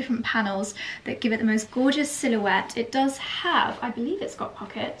lots of different panels that give it the most gorgeous silhouette. It does have, I believe it's got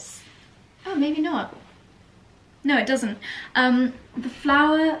pockets. Oh, maybe not. No, it doesn't. The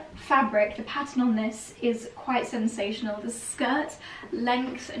flower fabric, the pattern on this is quite sensational. The skirt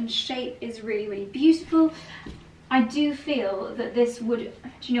length and shape is really, really beautiful. I do feel that this would,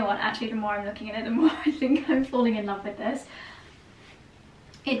 do you know what, actually the more I'm looking at it, the more I think I'm falling in love with this.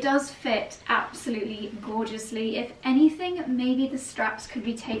 It does fit absolutely gorgeously. If anything, maybe the straps could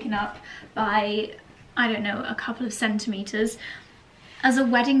be taken up by, I don't know, a couple of centimeters. As a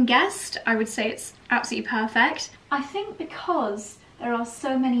wedding guest, I would say it's absolutely perfect. I think because there are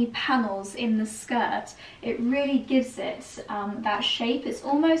so many panels in the skirt, it really gives it that shape. It's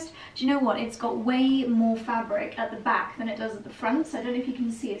almost, do you know what, it's got way more fabric at the back than it does at the front. So I don't know if you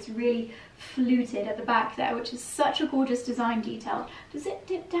can see, it's really fluted at the back there, which is such a gorgeous design detail. Does it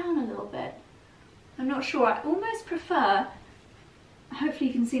dip down a little bit? I'm not sure. I almost prefer, hopefully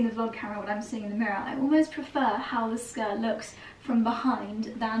you can see in the vlog camera what I'm seeing in the mirror, I almost prefer how the skirt looks from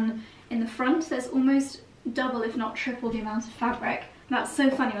behind than in the front. There's almost double if not triple the amount of fabric. That's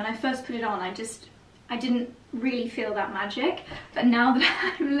so funny. When I first put it on, I didn't really feel that magic, but now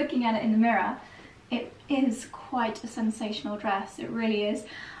that I'm looking at it in the mirror, it is quite a sensational dress. It really is.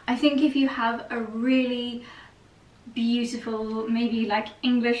 I think if you have a really beautiful, maybe like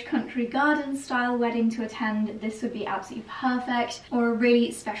English country garden style wedding to attend, this would be absolutely perfect. Or a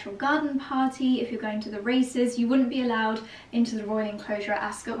really special garden party, if you're going to the races. You wouldn't be allowed into the Royal Enclosure at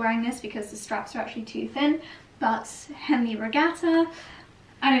Ascot wearing this because the straps are actually too thin. But Henley Regatta,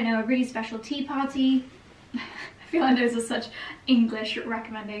 I don't know, a really special tea party. I feel like those are such English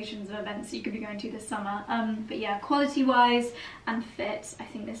recommendations of events you could be going to this summer. But yeah, quality wise and fit, I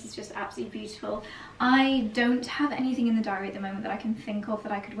think this is just absolutely beautiful. I don't have anything in the diary at the moment that I can think of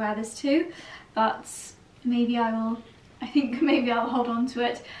that I could wear this to, but maybe I will, I think maybe I'll hold on to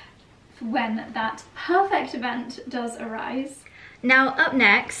it for when that perfect event does arise. Now up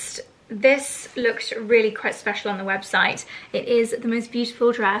next, this looked really quite special on the website. It is the most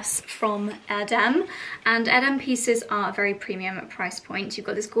beautiful dress from Erdem, and Erdem pieces are a very premium price point. You've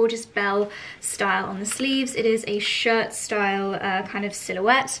got this gorgeous bell style on the sleeves. It is a shirt style kind of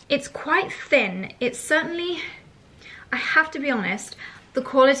silhouette. It's quite thin. It's certainly, I have to be honest, the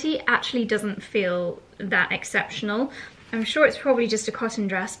quality actually doesn't feel that exceptional. I'm sure it's probably just a cotton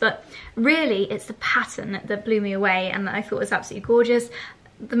dress, but really it's the pattern that blew me away and that I thought was absolutely gorgeous.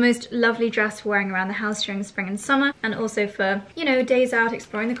 The most lovely dress for wearing around the house during spring and summer, and also for, you know, days out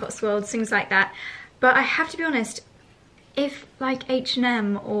exploring the Cotswolds, things like that. But I have to be honest, if like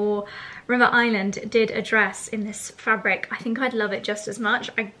H&M or River Island did a dress in this fabric, I think I'd love it just as much.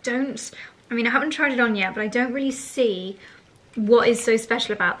 I mean, I haven't tried it on yet, but I don't really see what is so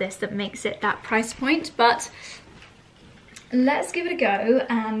special about this that makes it that price point. But let's give it a go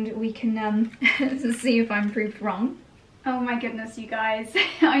and we can see if I'm proved wrong. Oh my goodness, you guys,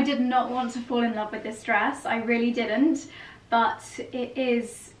 I did not want to fall in love with this dress. I really didn't, but it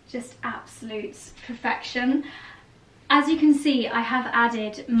is just absolute perfection. As you can see, I have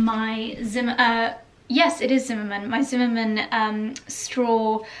added my yes, it is Zimmermann, my Zimmermann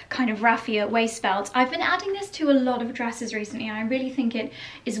straw kind of raffia waist belt. I've been adding this to a lot of dresses recently, and I really think it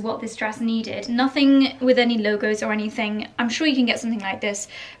is what this dress needed. Nothing with any logos or anything. I'm sure you can get something like this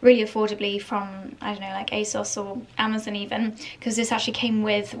really affordably from, I don't know, like ASOS or Amazon even, because this actually came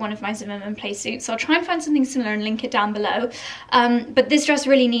with one of my Zimmermann play suits. So I'll try and find something similar and link it down below. But this dress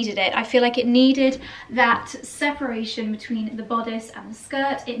really needed it. I feel like it needed that separation between the bodice and the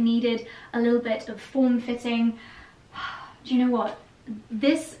skirt. It needed a little bit of form-fitting. Do you know what?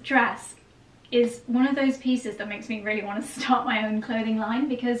 This dress is one of those pieces that makes me really want to start my own clothing line,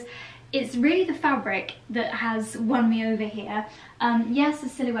 because it's really the fabric that has won me over here. Yes, the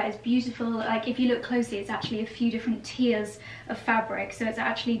silhouette is beautiful. Like, if you look closely, it's actually a few different tiers of fabric, so it's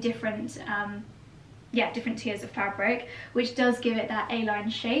actually different different tiers of fabric, which does give it that A-line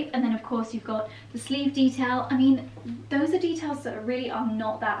shape. And then of course you've got the sleeve detail. I mean, those are details that really are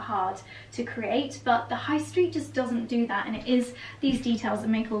not that hard to create, but the high street just doesn't do that, and it is these details that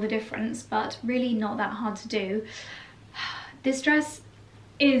make all the difference, but really not that hard to do. This dress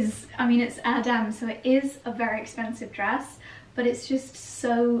is, I mean, it's Erdem, so it is a very expensive dress, but it's just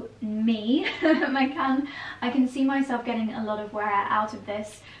so me. I can see myself getting a lot of wear out of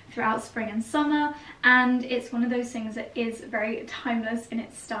this throughout spring and summer, and it's one of those things that is very timeless in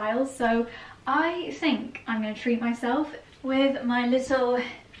its style. So I think I'm going to treat myself with my little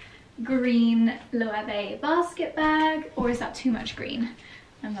green Loewe basket bag. Or is that too much green?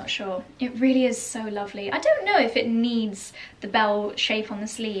 I'm not sure. It really is so lovely. I don't know if it needs the bell shape on the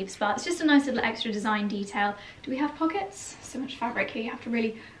sleeves, but it's just a nice little extra design detail. Do we have pockets? So much fabric here, you have to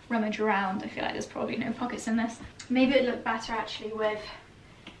really rummage around. I feel like there's probably no pockets in this. Maybe it'd look better actually with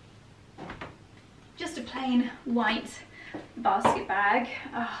just a plain white basket bag.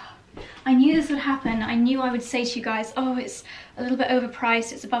 I knew this would happen. I knew I would say to you guys, oh, it's a little bit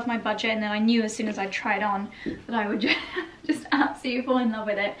overpriced, it's above my budget, and then I knew as soon as I'd try it on that I would just absolutely fall in love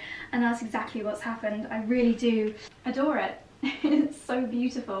with it. And that's exactly what's happened. I really do adore it. It's so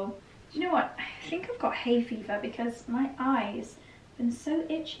beautiful. Do you know what? I think I've got hay fever because my eyes have been so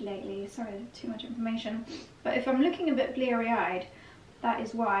itchy lately. Sorry, too much information. But if I'm looking a bit bleary-eyed, that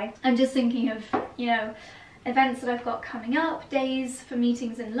is why. I'm just thinking of, you know, events that I've got coming up, days for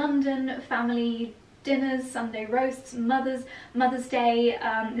meetings in London, family dinners, Sunday roasts, Mother's Day.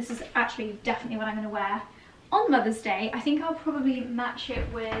 This is actually definitely what I'm going to wear on Mother's Day. I think I'll probably match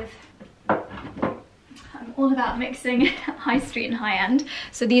it with, I'm all about mixing high street and high end.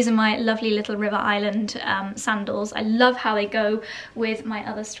 So these are my lovely little River Island sandals. I love how they go with my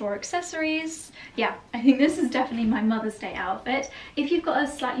other store accessories. Yeah, I think this is definitely my Mother's Day outfit. If you've got a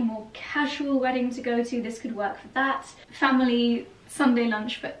slightly more casual wedding to go to, this could work for that. Family Sunday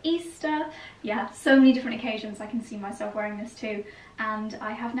lunch for Easter. Yeah, so many different occasions I can see myself wearing this too. And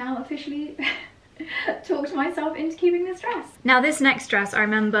I have now officially talked myself into keeping this dress. Now this next dress, I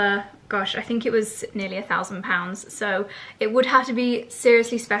remember, gosh, I think it was nearly £1,000, so it would have to be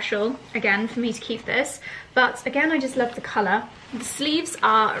seriously special again for me to keep this. But again, I just love the colour. The sleeves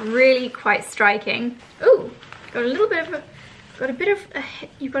are really quite striking. Ooh, got a little bit of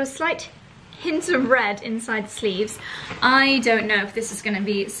you've got a slight hint of red inside the sleeves. I don't know if this is going to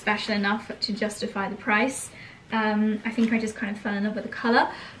be special enough to justify the price. I think I just kind of fell in love with the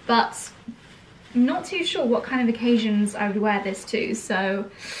colour, but I'm not too sure what kind of occasions I would wear this to, so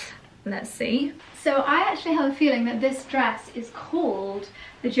let's see. So I actually have a feeling that this dress is called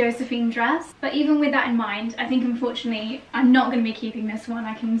the Josephine dress, but even with that in mind, I think unfortunately I'm not going to be keeping this one.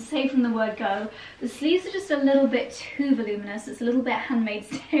 I can say from the word go, the sleeves are just a little bit too voluminous. It's a little bit Handmaid's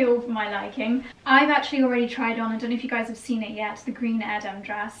Tale for my liking. I've actually already tried on, I don't know if you guys have seen it yet, the green Airdem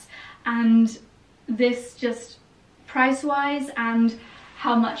dress, and this just price-wise and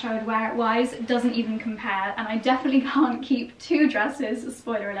how much I would wear it wise doesn't even compare, and I definitely can't keep two dresses,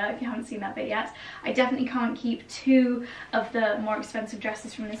 spoiler alert if you haven't seen that bit yet, I definitely can't keep two of the more expensive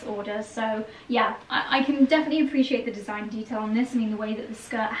dresses from this order. So yeah, I can definitely appreciate the design detail on this. I mean, the way that the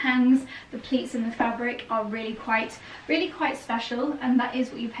skirt hangs, the pleats in the fabric are really quite special, and that is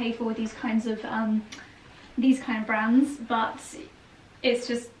what you pay for with these kinds of brands, but it's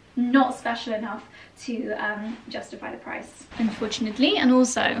just not special enough to justify the price, unfortunately. And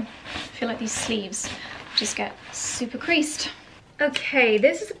also I feel like these sleeves just get super creased. Okay,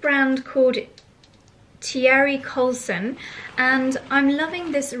 this is a brand called Thierry Colson, and I'm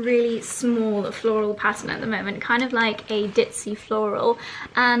loving this really small floral pattern at the moment, kind of like a ditzy floral.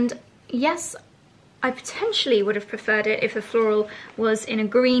 And yes, I potentially would have preferred it if the floral was in a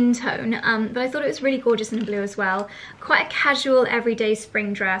green tone, but I thought it was really gorgeous in blue as well. Quite a casual everyday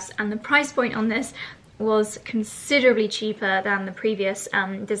spring dress, and the price point on this was considerably cheaper than the previous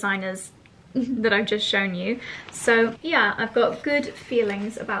designers that I've just shown you. So yeah, I've got good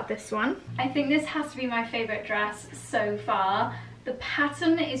feelings about this one. I think this has to be my favourite dress so far. The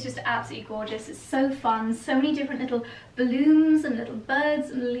pattern is just absolutely gorgeous. It's so fun, so many different little balloons and little birds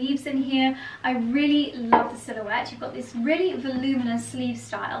and leaves in here. I really love the silhouette. You've got this really voluminous sleeve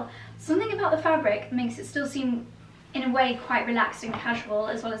style. Something about the fabric makes it still seem in a way quite relaxed and casual,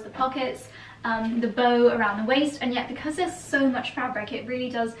 as well as the pockets, the bow around the waist, and yet because there's so much fabric it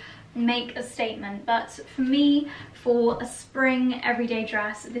really does make a statement. But for me, for a spring everyday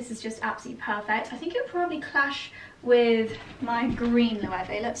dress, this is just absolutely perfect. I think it would probably clash with my green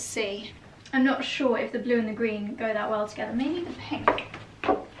Loewe. Let's see. I'm not sure if the blue and the green go that well together. Maybe the pink.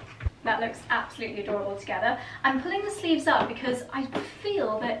 That looks absolutely adorable together. I'm pulling the sleeves up because I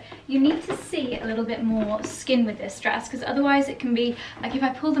feel that you need to see a little bit more skin with this dress, because otherwise it can be like, if I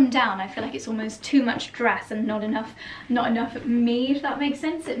pull them down I feel like it's almost too much dress and not enough me, if that makes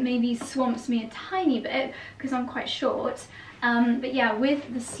sense. It maybe swamps me a tiny bit because I'm quite short, but yeah,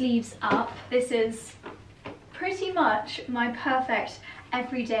 with the sleeves up, this is pretty much my perfect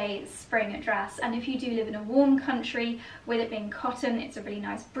everyday spring dress. And if you do live in a warm country, with it being cotton, it's a really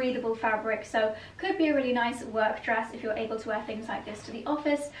nice breathable fabric, so could be a really nice work dress if you're able to wear things like this to the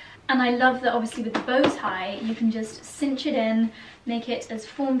office. And I love that obviously with the bow tie you can just cinch it in, make it as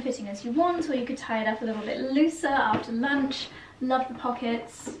form-fitting as you want, or you could tie it up a little bit looser after lunch. Love the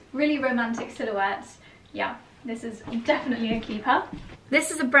pockets, really romantic silhouette. Yeah, this is definitely a keeper. This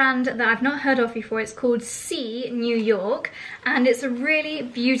is a brand that I've not heard of before. It's called C New York, and it's a really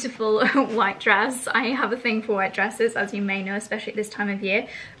beautiful white dress. I have a thing for white dresses, as you may know, especially at this time of year.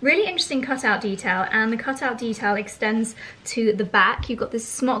 Really interesting cutout detail, and the cutout detail extends to the back. You've got this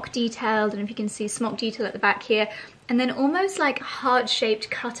smock detail, and if you can see smock detail at the back here, and then almost like heart-shaped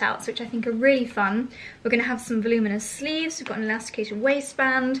cutouts, which I think are really fun. We're going to have some voluminous sleeves, we've got an elasticated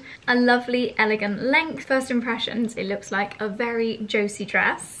waistband, a lovely elegant length. First impressions, it looks like a very Josie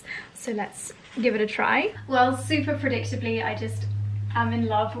dress, so let's give it a try. Well, super predictably, I just am in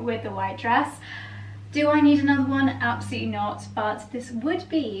love with the white dress. Do I need another one? Absolutely not, but this would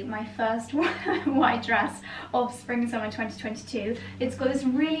be my first white dress of spring summer 2022. It's got this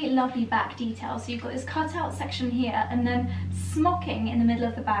really lovely back detail, so you've got this cutout section here, and then smocking in the middle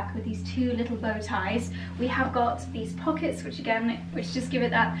of the back with these two little bow ties. We have got these pockets, which just give it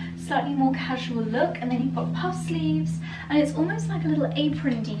that slightly more casual look, and then you've got puff sleeves, and it's almost like a little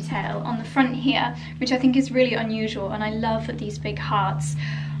apron detail on the front here, which I think is really unusual, and I love these big hearts.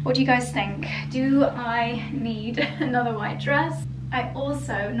 What do you guys think? Do I need another white dress? I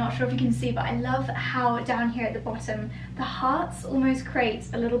also, not sure if you can see, but I love how down here at the bottom, the hearts almost create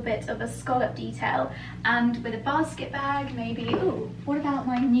a little bit of a scallop detail. And with a basket bag, maybe, ooh, what about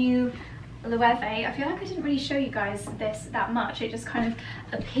my new Loewe? I feel like I didn't really show you guys this that much. It just kind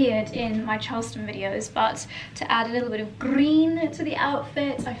of appeared in my Charleston videos, but to add a little bit of green to the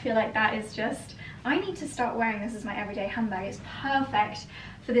outfit, I feel like that is just, I need to start wearing this as my everyday handbag. It's perfect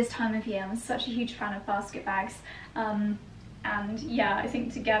for this time of year. I'm such a huge fan of basket bags, and yeah, I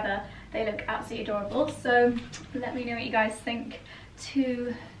think together they look absolutely adorable. So let me know what you guys think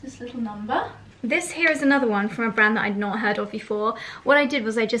to this little number. This here is another one from a brand that I'd not heard of before. What I did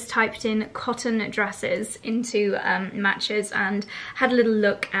was I just typed in cotton dresses into matches and had a little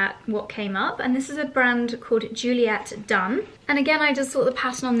look at what came up, and this is a brand called Juliet Dunn. And again, I just thought the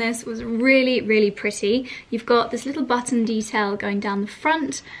pattern on this was really, really pretty. You've got this little button detail going down the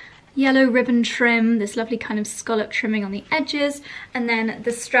front, yellow ribbon trim, this lovely kind of scallop trimming on the edges, and then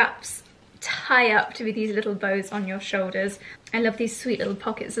the straps tie up to be these little bows on your shoulders. I love these sweet little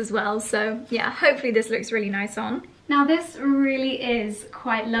pockets as well, so yeah, hopefully this looks really nice on. Now this really is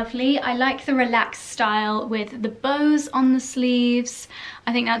quite lovely. I like the relaxed style with the bows on the sleeves.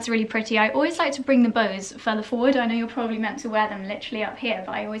 I think that's really pretty. I always like to bring the bows further forward. I know you're probably meant to wear them literally up here,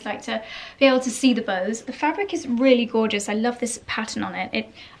 but I always like to be able to see the bows. The fabric is really gorgeous. I love this pattern on it. It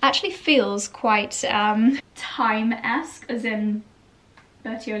actually feels quite time-esque, as in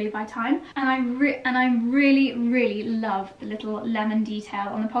Bertie Oli by Time, and I really, really love the little lemon detail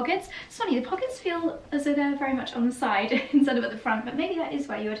on the pockets. It's funny, the pockets feel as though they're very much on the side instead of at the front, but maybe that is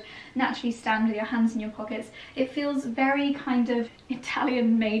where you would naturally stand with your hands in your pockets. It feels very kind of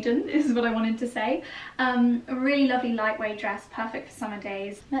Italian maiden, is what I wanted to say. A really lovely lightweight dress, perfect for summer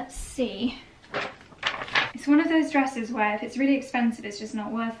days. Let's see. It's one of those dresses where if it's really expensive, it's just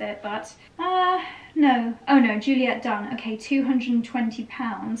not worth it, but no. Oh no, Juliet Dunn. Okay,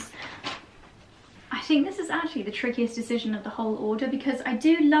 £220. I think this is actually the trickiest decision of the whole order, because I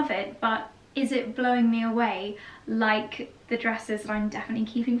do love it, but is it blowing me away like the dresses that I'm definitely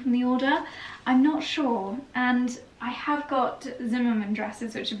keeping from the order? I'm not sure, and I have got Zimmermann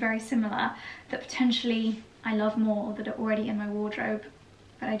dresses which are very similar that potentially I love more, that are already in my wardrobe,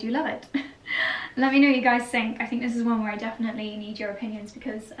 but I do love it. Let me know what you guys think. I think this is one where I definitely need your opinions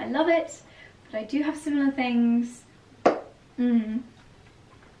because I love it, but I do have similar things.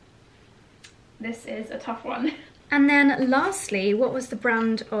 This is a tough one. And then lastly, what was the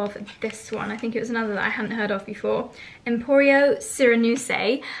brand of this one? I think it was another that I hadn't heard of before. Emporio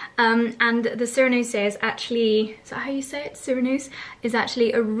Cyrenuse. And the Cyrenuse is actually, is that how you say it? Cyrenuse is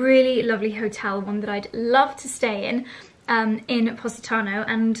actually a really lovely hotel, one that I'd love to stay in Positano.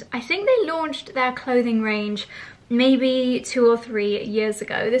 And I think they launched their clothing range maybe 2 or 3 years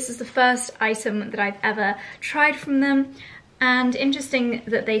ago. This is the first item that I've ever tried from them. And interesting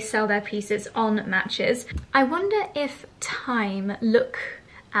that they sell their pieces on matches. I wonder if time, look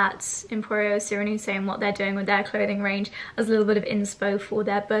at Emporio Cyrano and what they're doing with their clothing range as a little bit of inspo for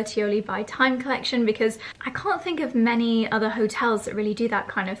their Bertioli by Time collection, because I can't think of many other hotels that really do that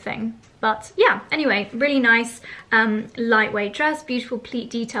kind of thing. But yeah, anyway, really nice lightweight dress, beautiful pleat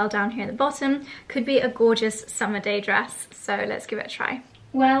detail down here at the bottom. Could be a gorgeous summer day dress, so let's give it a try.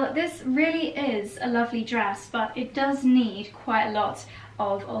 Well, this really is a lovely dress, but it does need quite a lot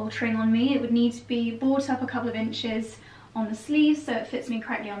of altering on me. It would need to be brought up a couple of inches on the sleeves so it fits me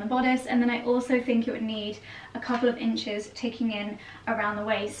correctly on the bodice, and then I also think it would need a couple of inches taking in around the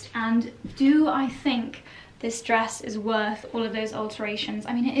waist. And do I think this dress is worth all of those alterations?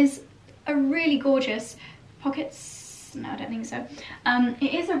 I mean, it is a really gorgeous pockets. No, I don't think so.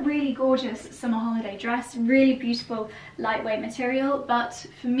 It is a really gorgeous summer holiday dress, really beautiful lightweight material, but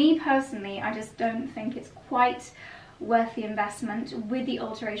for me personally, I just don't think it's quite worth the investment with the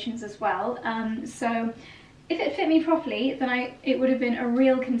alterations as well. So if it fit me properly, then it would have been a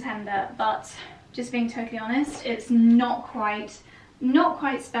real contender, but just being totally honest, it's not quite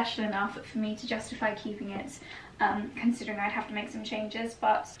special enough for me to justify keeping it, considering I'd have to make some changes.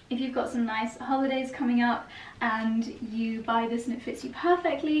 But if you've got some nice holidays coming up and you buy this and it fits you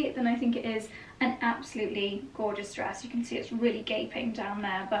perfectly, then I think it is an absolutely gorgeous dress. You can see it's really gaping down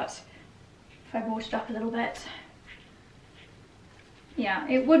there, but if I brought it up a little bit, yeah,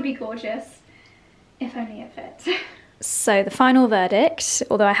 it would be gorgeous if only it fit. So the final verdict,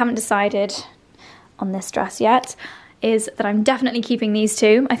 although I haven't decided on this dress yet, is that I'm definitely keeping these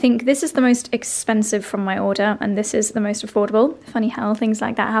two. I think this is the most expensive from my order and this is the most affordable. Funny how things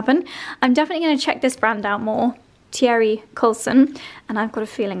like that happen. I'm definitely going to check this brand out more, Thierry Colson, and I've got a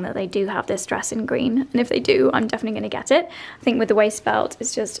feeling that they do have this dress in green, and if they do, I'm definitely going to get it. I think with the waist belt,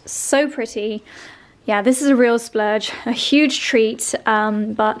 it's just so pretty. Yeah, this is a real splurge, a huge treat,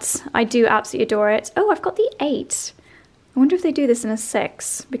 but I do absolutely adore it. Oh, I've got the 8. I wonder if they do this in a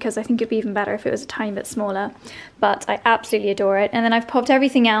 6, because I think it'd be even better if it was a tiny bit smaller, but I absolutely adore it. And then I've popped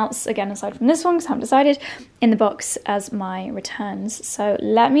everything else, again, aside from this one, because I haven't decided, in the box as my returns. So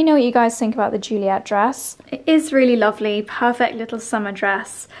let me know what you guys think about the Juliet dress. It is really lovely, perfect little summer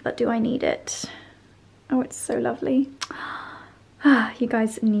dress, but do I need it? Oh, it's so lovely. You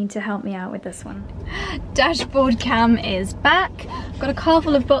guys need to help me out with this one. Dashboard cam is back. I've got a car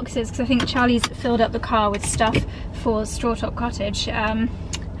full of boxes because I think Charlie's filled up the car with stuff for Straw Top Cottage.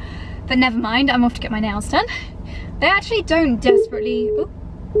 But never mind, I'm off to get my nails done. They actually don't desperately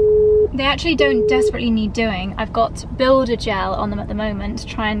need doing. I've got builder gel on them at the moment to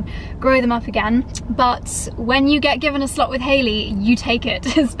try and grow them up again, but when you get given a slot with Hayley, you take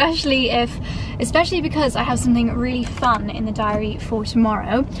it, especially because I have something really fun in the diary for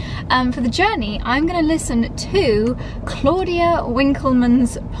tomorrow. For the journey, I'm going to listen to Claudia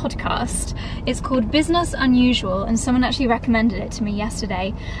Winkleman's podcast. It's called Business Unusual, and someone actually recommended it to me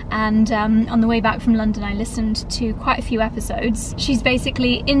yesterday, and on the way back from London I listened to quite a few episodes. She's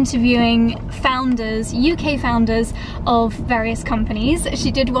basically interviewing founders, UK founders of various companies. She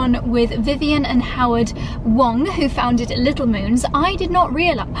did one with Vivian and Howard Wong, who founded Little Moons. I did not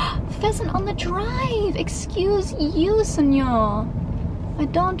realise. Pheasant on the drive! Excuse you, senor. I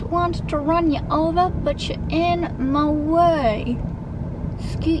don't want to run you over, but you're in my way.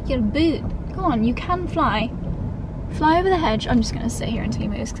 Scoot your boot. Go on, you can fly. Fly over the hedge. I'm just going to sit here until he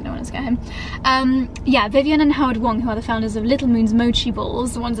moves because I don't want to scare him. Yeah, Vivian and Howard Wong, who are the founders of Little Moon's mochi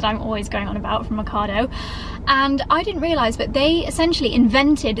balls, the ones that I'm always going on about from Ocado. And I didn't realise, but they essentially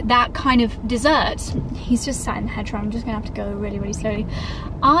invented that kind of dessert. He's just sat in the hedgerow. I'm just going to have to go really, really slowly.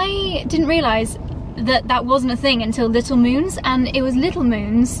 I didn't realise that that wasn't a thing until Little Moons, and it was Little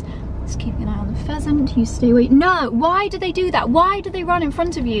Moons. Just keeping an eye on the pheasant. You stay away. No! Why do they do that? Why do they run in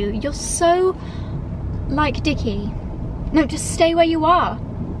front of you? You're so like Dickie. No, just stay where you are.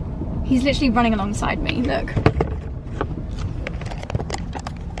 He's literally running alongside me, look.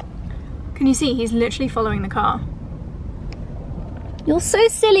 Can you see? He's literally following the car. You're so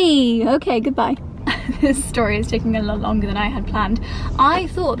silly! Okay, goodbye. This story is taking a lot longer than I had planned. I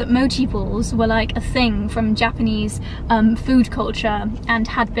thought that mochi balls were like a thing from Japanese food culture and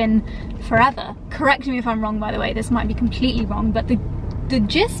had been forever. Correct me if I'm wrong, by the way, this might be completely wrong, but the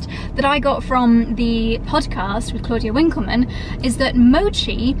gist that I got from the podcast with Claudia Winkleman is that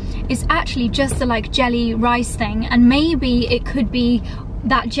mochi is actually just the like jelly rice thing, and maybe it could be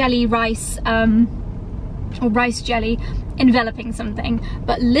that jelly rice or rice jelly enveloping something,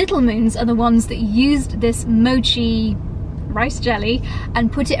 but Little Moons are the ones that used this mochi rice jelly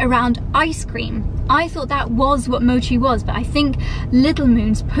and put it around ice cream. I thought that was what mochi was, but I think Little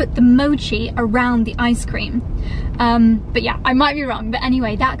Moons put the mochi around the ice cream. But yeah, I might be wrong. But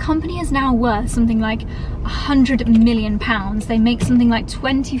anyway, that company is now worth something like £100 million. They make something like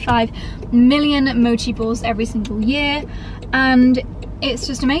 25 million mochi balls every single year, and it's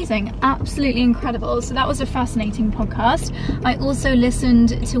just amazing, absolutely incredible. So that was a fascinating podcast. I also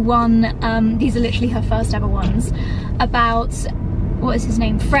listened to one, these are literally her first ever ones, about, what is his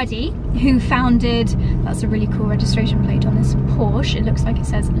name, Freddie, who founded, that's a really cool registration plate on this Porsche, it looks like it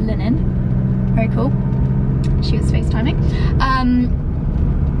says linen, very cool. She was FaceTiming.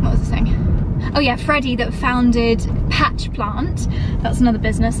 What was I saying? Oh yeah, Freddie that founded Patch Plant. That's another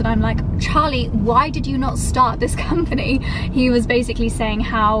business that I'm like, Charlie, why did you not start this company? He was basically saying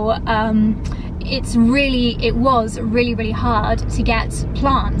how it was really hard to get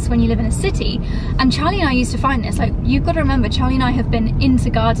plants when you live in a city. And Charlie and I used to find this, like, you've got to remember, Charlie and I have been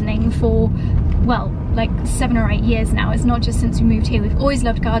into gardening for, well, like 7 or 8 years now. It's not just since we moved here, we've always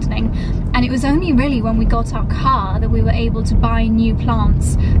loved gardening. And it was only really when we got our car that we were able to buy new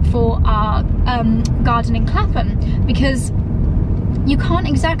plants for our garden in Clapham, because you can't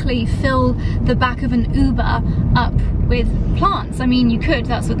exactly fill the back of an Uber up with plants. I mean, you could,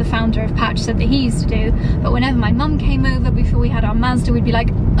 that's what the founder of Patch said that he used to do, but whenever my mum came over before we had our Mazda, we'd be like,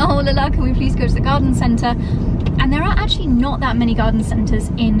 oh Lala, can we please go to the garden centre? And there are actually not that many garden centres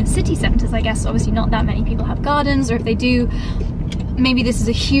in city centres, I guess. Obviously not that many people have gardens, or if they do, maybe this is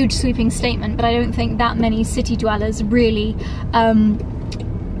a huge sweeping statement, but I don't think that many city dwellers really,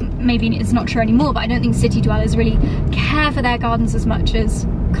 maybe it's not true anymore, but I don't think city dwellers really care for their gardens as much as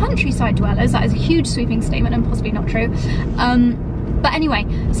countryside dwellers. That is a huge sweeping statement and possibly not true. But anyway,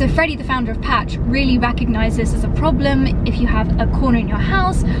 so Freddie, the founder of Patch, really recognised this as a problem. If you have a corner in your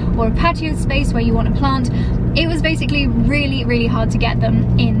house or a patio space where you want to plant, it was basically really hard to get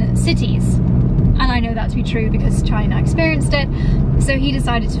them in cities. And I know that to be true because China experienced it. So he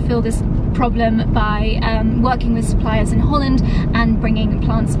decided to fill this problem by working with suppliers in Holland and bringing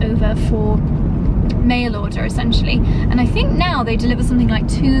plants over for mail order, essentially. And I think now they deliver something like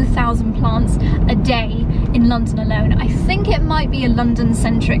 2,000 plants a day in London alone. I think it might be a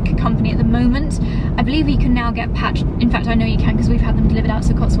London-centric company at the moment. I believe you can now get Patch, in fact I know you can because we've had them delivered out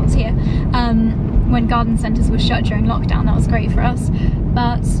to Cotswolds here. When garden centres were shut during lockdown, that was great for us.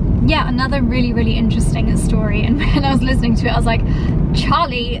 But yeah, another really interesting story. And when I was listening to it, I was like,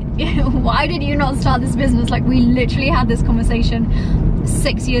 Charlie, why did you not start this business? Like, we literally had this conversation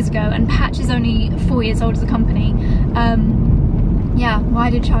 6 years ago, and Patch is only 4 years old as a company. Yeah, why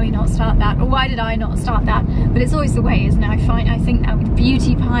did Charlie not start that? Or why did I not start that? But it's always the way, isn't it? I think now with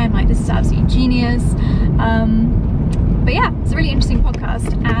Beauty Pie, I'm like, this is absolutely genius. But yeah, it's a really interesting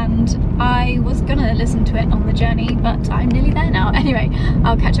podcast, and I was gonna listen to it on the journey, but I'm nearly there now. Anyway,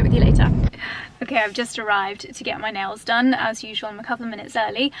 I'll catch up with you later. Okay, I've just arrived to get my nails done. As usual, I'm a couple of minutes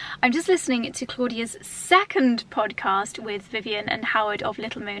early. I'm just listening to Claudia's second podcast with Vivian and Howard of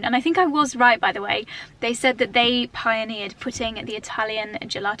Little Moon. And I think I was right, by the way. They said that they pioneered putting the Italian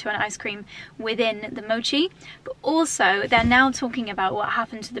gelato and ice cream within the mochi. But also, they're now talking about what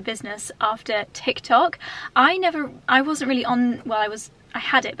happened to the business after TikTok. I wasn't really on, well, I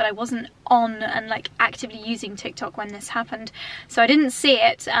had it, but I wasn't on and like actively using TikTok when this happened, so I didn't see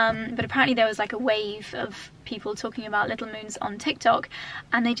it, but apparently there was like a wave of people talking about Little Moons on TikTok,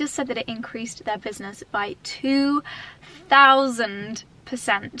 and they just said that it increased their business by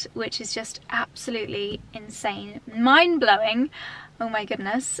 2,000%, which is just absolutely insane, mind-blowing. Oh my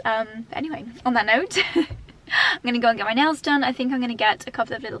goodness. But anyway, on that note, I'm gonna go and get my nails done. I think I'm gonna get a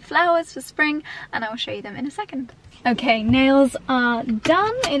couple of little flowers for spring, and I will show you them in a second. Okay, nails are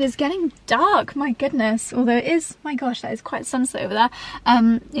done. It is getting dark, my goodness. Although it is, my gosh, that is quite sunset over there.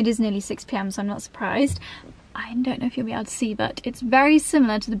 It is nearly 6 PM, so I'm not surprised. I don't know if you'll be able to see, but it's very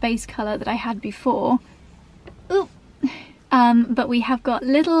similar to the base colour that I had before. Ooh. But we have got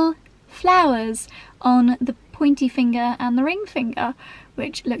little flowers on the pointy finger and the ring finger,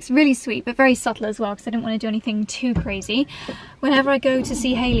 which looks really sweet, but very subtle as well, because I don't want to do anything too crazy. Whenever I go to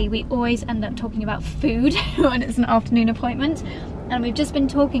see Hayley, we always end up talking about food when it's an afternoon appointment. And we've just been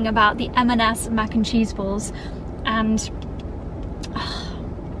talking about the M&S mac and cheese balls, and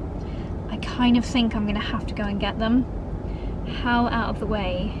I kind of think I'm gonna have to go and get them. How out of the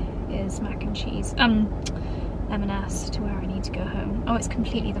way is mac and cheese? M&S to where I need to go home. Oh, it's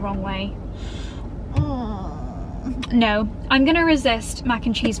completely the wrong way. No, I'm gonna resist mac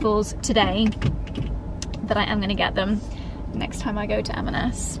and cheese balls today, but I am gonna get them next time I go to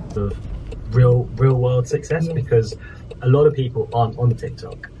M&S. Of real world success, because a lot of people aren't on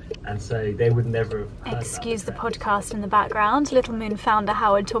TikTok, and so they would never have heard Excuse the that. podcast in the background. Little Moon founder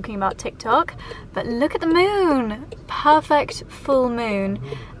Howard talking about TikTok. But look at the moon! Perfect full moon.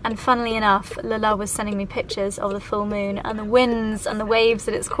 And funnily enough, Lala was sending me pictures of the full moon and the winds and the waves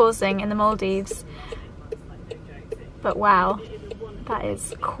that it's causing in the Maldives. But wow, that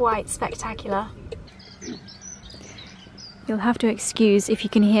is quite spectacular. You'll have to excuse if you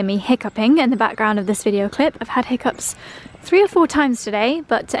can hear me hiccuping in the background of this video clip. I've had hiccups 3 or 4 times today,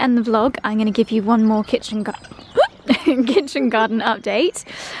 but to end the vlog, I'm going to give you one more kitchen garden update.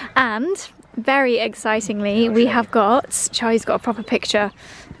 And very excitingly, we have got, Charlie's got a proper picture.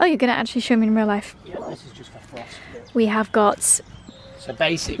 Oh, you're going to actually show me in real life. Yeah, this is just for frost. We have got So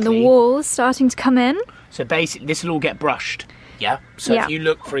basically, the walls starting to come in. So basically, this will all get brushed. Yeah. So Yeah. if you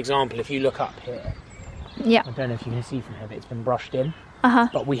look, for example, if you look up here, Yeah. I don't know if you can see from here, but it's been brushed in. Uh-huh.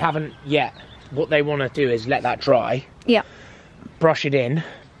 But we haven't yet. What they want to do is let that dry, Yeah. brush it in,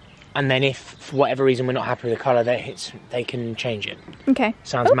 and then if for whatever reason we're not happy with the colour, they can change it. Okay.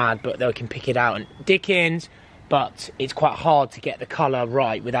 Sounds mad, but they can pick it out. And Dickens, but it's quite hard to get the colour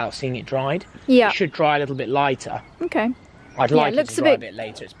right without seeing it dried. Yeah. It should dry a little bit lighter. Okay. I'd Yeah, like it it looks to a dry a bit- bit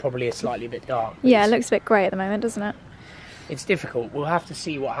later. It's probably a bit dark. Yeah, it looks a bit grey at the moment, doesn't it? It's difficult. We'll have to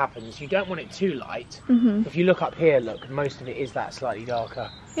see what happens. You don't want it too light. Mm-hmm. If you look up here, look, most of it is that slightly darker.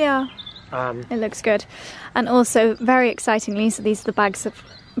 Yeah. It looks good. And also, very excitingly, so these are the bags of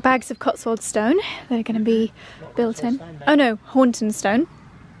Cotswold stone. They're going to be built in. Oh no, Hornton stone.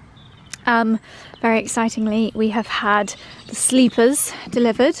 Very excitingly, we have had the sleepers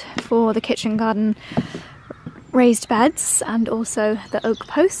delivered for the kitchen garden raised beds, and also the oak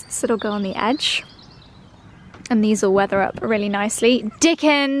posts that'll go on the edge. And these will weather up really nicely.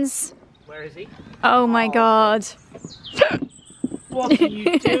 Dickens! Where is he? Oh my god. What are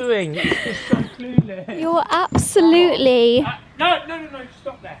you doing? You're so clueless. You're absolutely... No,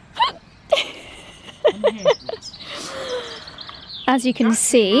 stop there. As you can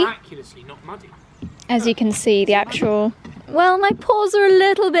see, Miraculously not muddy. as you can see, the actual... Well, my paws are a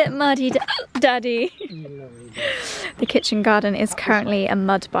little bit muddy, Daddy. The kitchen garden is currently a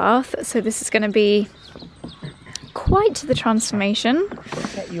mud bath, so this is going to be quite the transformation.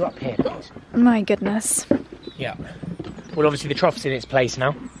 Get you up here, please. My goodness. Yeah. Well, obviously the trough's in its place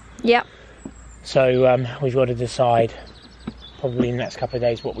now, Yep. so we've got to decide probably in the next couple of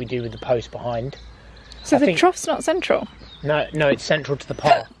days what we do with the post behind. So I the think- trough's not central? No, it's central to the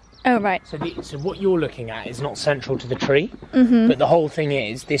pole. Oh, right. So what you're looking at is not central to the tree, but the whole thing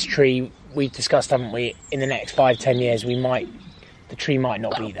is this tree we've discussed, haven't we? In the next 5-10 years, the tree might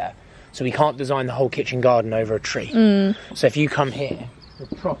not be there, so we can't design the whole kitchen garden over a tree. So if you come here,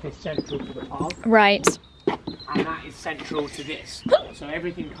 the trough is central to the path, Right. and that is central to this. So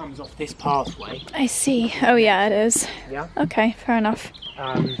everything comes off this pathway. I see. Oh, yeah, it is. Yeah. Okay, fair enough.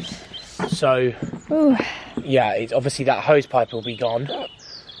 So Ooh. yeah, it's obviously that hose pipe will be gone.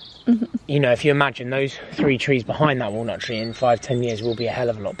 You know, if you imagine those 3 trees behind that walnut tree in 5-10 years will be a hell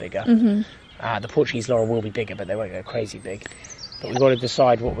of a lot bigger. The Portuguese laurel will be bigger, but they won't go crazy big. But we've got to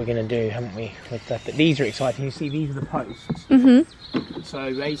decide what we're going to do, haven't we? With that. But these are exciting. You see, these are the posts.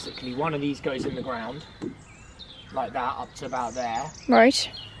 So basically, one of these goes in the ground, like that, up to about there. Right.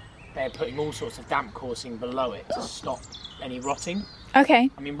 They're putting all sorts of damp coursing below it to stop any rotting. Okay.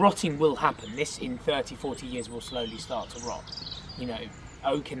 I mean, rotting will happen. This, in 30-40 years, will slowly start to rot. You know,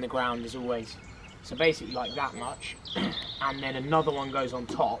 oak in the ground is always... So basically like that much. And then another one goes on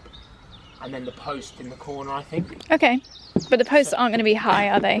top. And then the post in the corner, I think. Okay. But the posts aren't going to be high,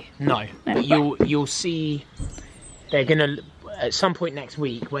 are they? No. But you'll see... They're going to... At some point next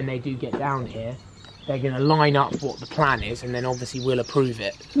week, when they do get down here, they're going to line up what the plan is. And then obviously we'll approve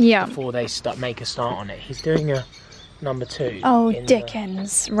it. Yeah. Before they make a start on it. He's doing a... number 2. Oh,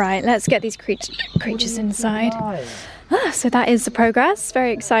 Dickens. Right, let's get these creatures inside. So that is the progress.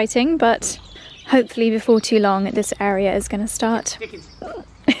 Very exciting, but hopefully before too long this area is going to start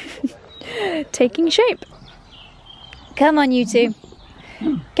taking shape. Come on, you two.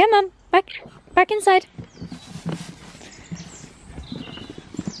 Come on, back inside.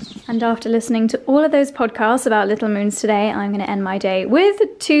 And after listening to all of those podcasts about little moons today, I'm going to end my day with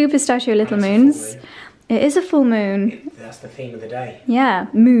 2 pistachio little moons. It is a full moon. That's the theme of the day. Yeah,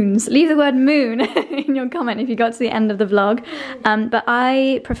 moons. Leave the word moon in your comment if you got to the end of the vlog. But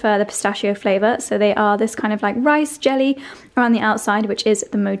I prefer the pistachio flavour. So they are this kind of like rice jelly around the outside, which is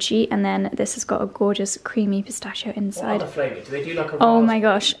the mochi. And then this has got a gorgeous creamy pistachio inside. What other flavour? Do they do like a Oh my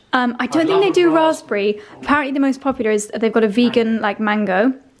gosh. I don't think they do raspberry. Apparently the most popular is they've got a vegan like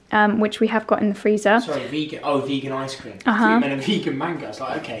mango. Which we have got in the freezer. Sorry, vegan. Oh, vegan ice cream. Uh-huh. And a vegan mango. It's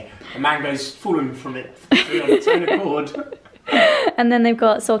like, okay, a mango's fallen from it on its own accord. And then they've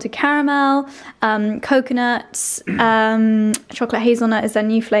got salted caramel, coconuts, chocolate hazelnut is their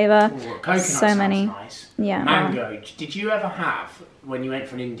new flavour. Coconut so sounds many. Nice. Yeah. Mango. Wow. Did you ever have, when you went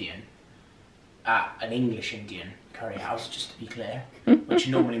for an Indian, an English Indian curry house, just to be clear, which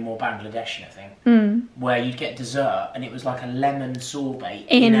are normally more Bangladeshi, I think, where you'd get dessert and it was like a lemon sorbet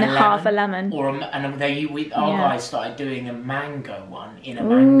in half a lemon. Or our guys started doing a mango one in a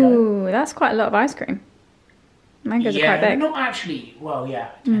mango. Ooh, that's quite a lot of ice cream. Mangoes are quite big. Not actually, well, yeah,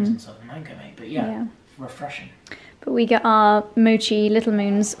 it depends on the sort of mango, mate, but yeah, refreshing. But we get our mochi Little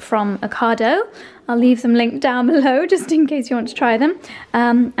Moons from Ocado. I'll leave them linked down below just in case you want to try them.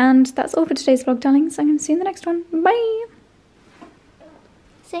 And that's all for today's vlog, darlings. I'm going to see you in the next one. Bye!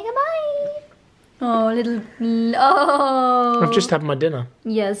 Say goodbye! Oh, little... Oh! I've just had my dinner.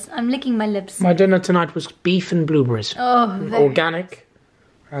 Yes, I'm licking my lips. My dinner tonight was beef and blueberries. Oh, organic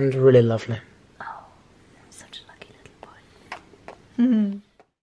and really lovely. Oh, I'm such a lucky little boy.